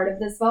not part of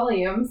this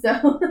volume,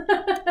 so.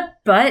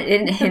 But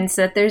it hints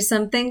that there's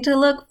something to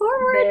look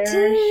forward to.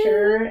 There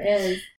sure is.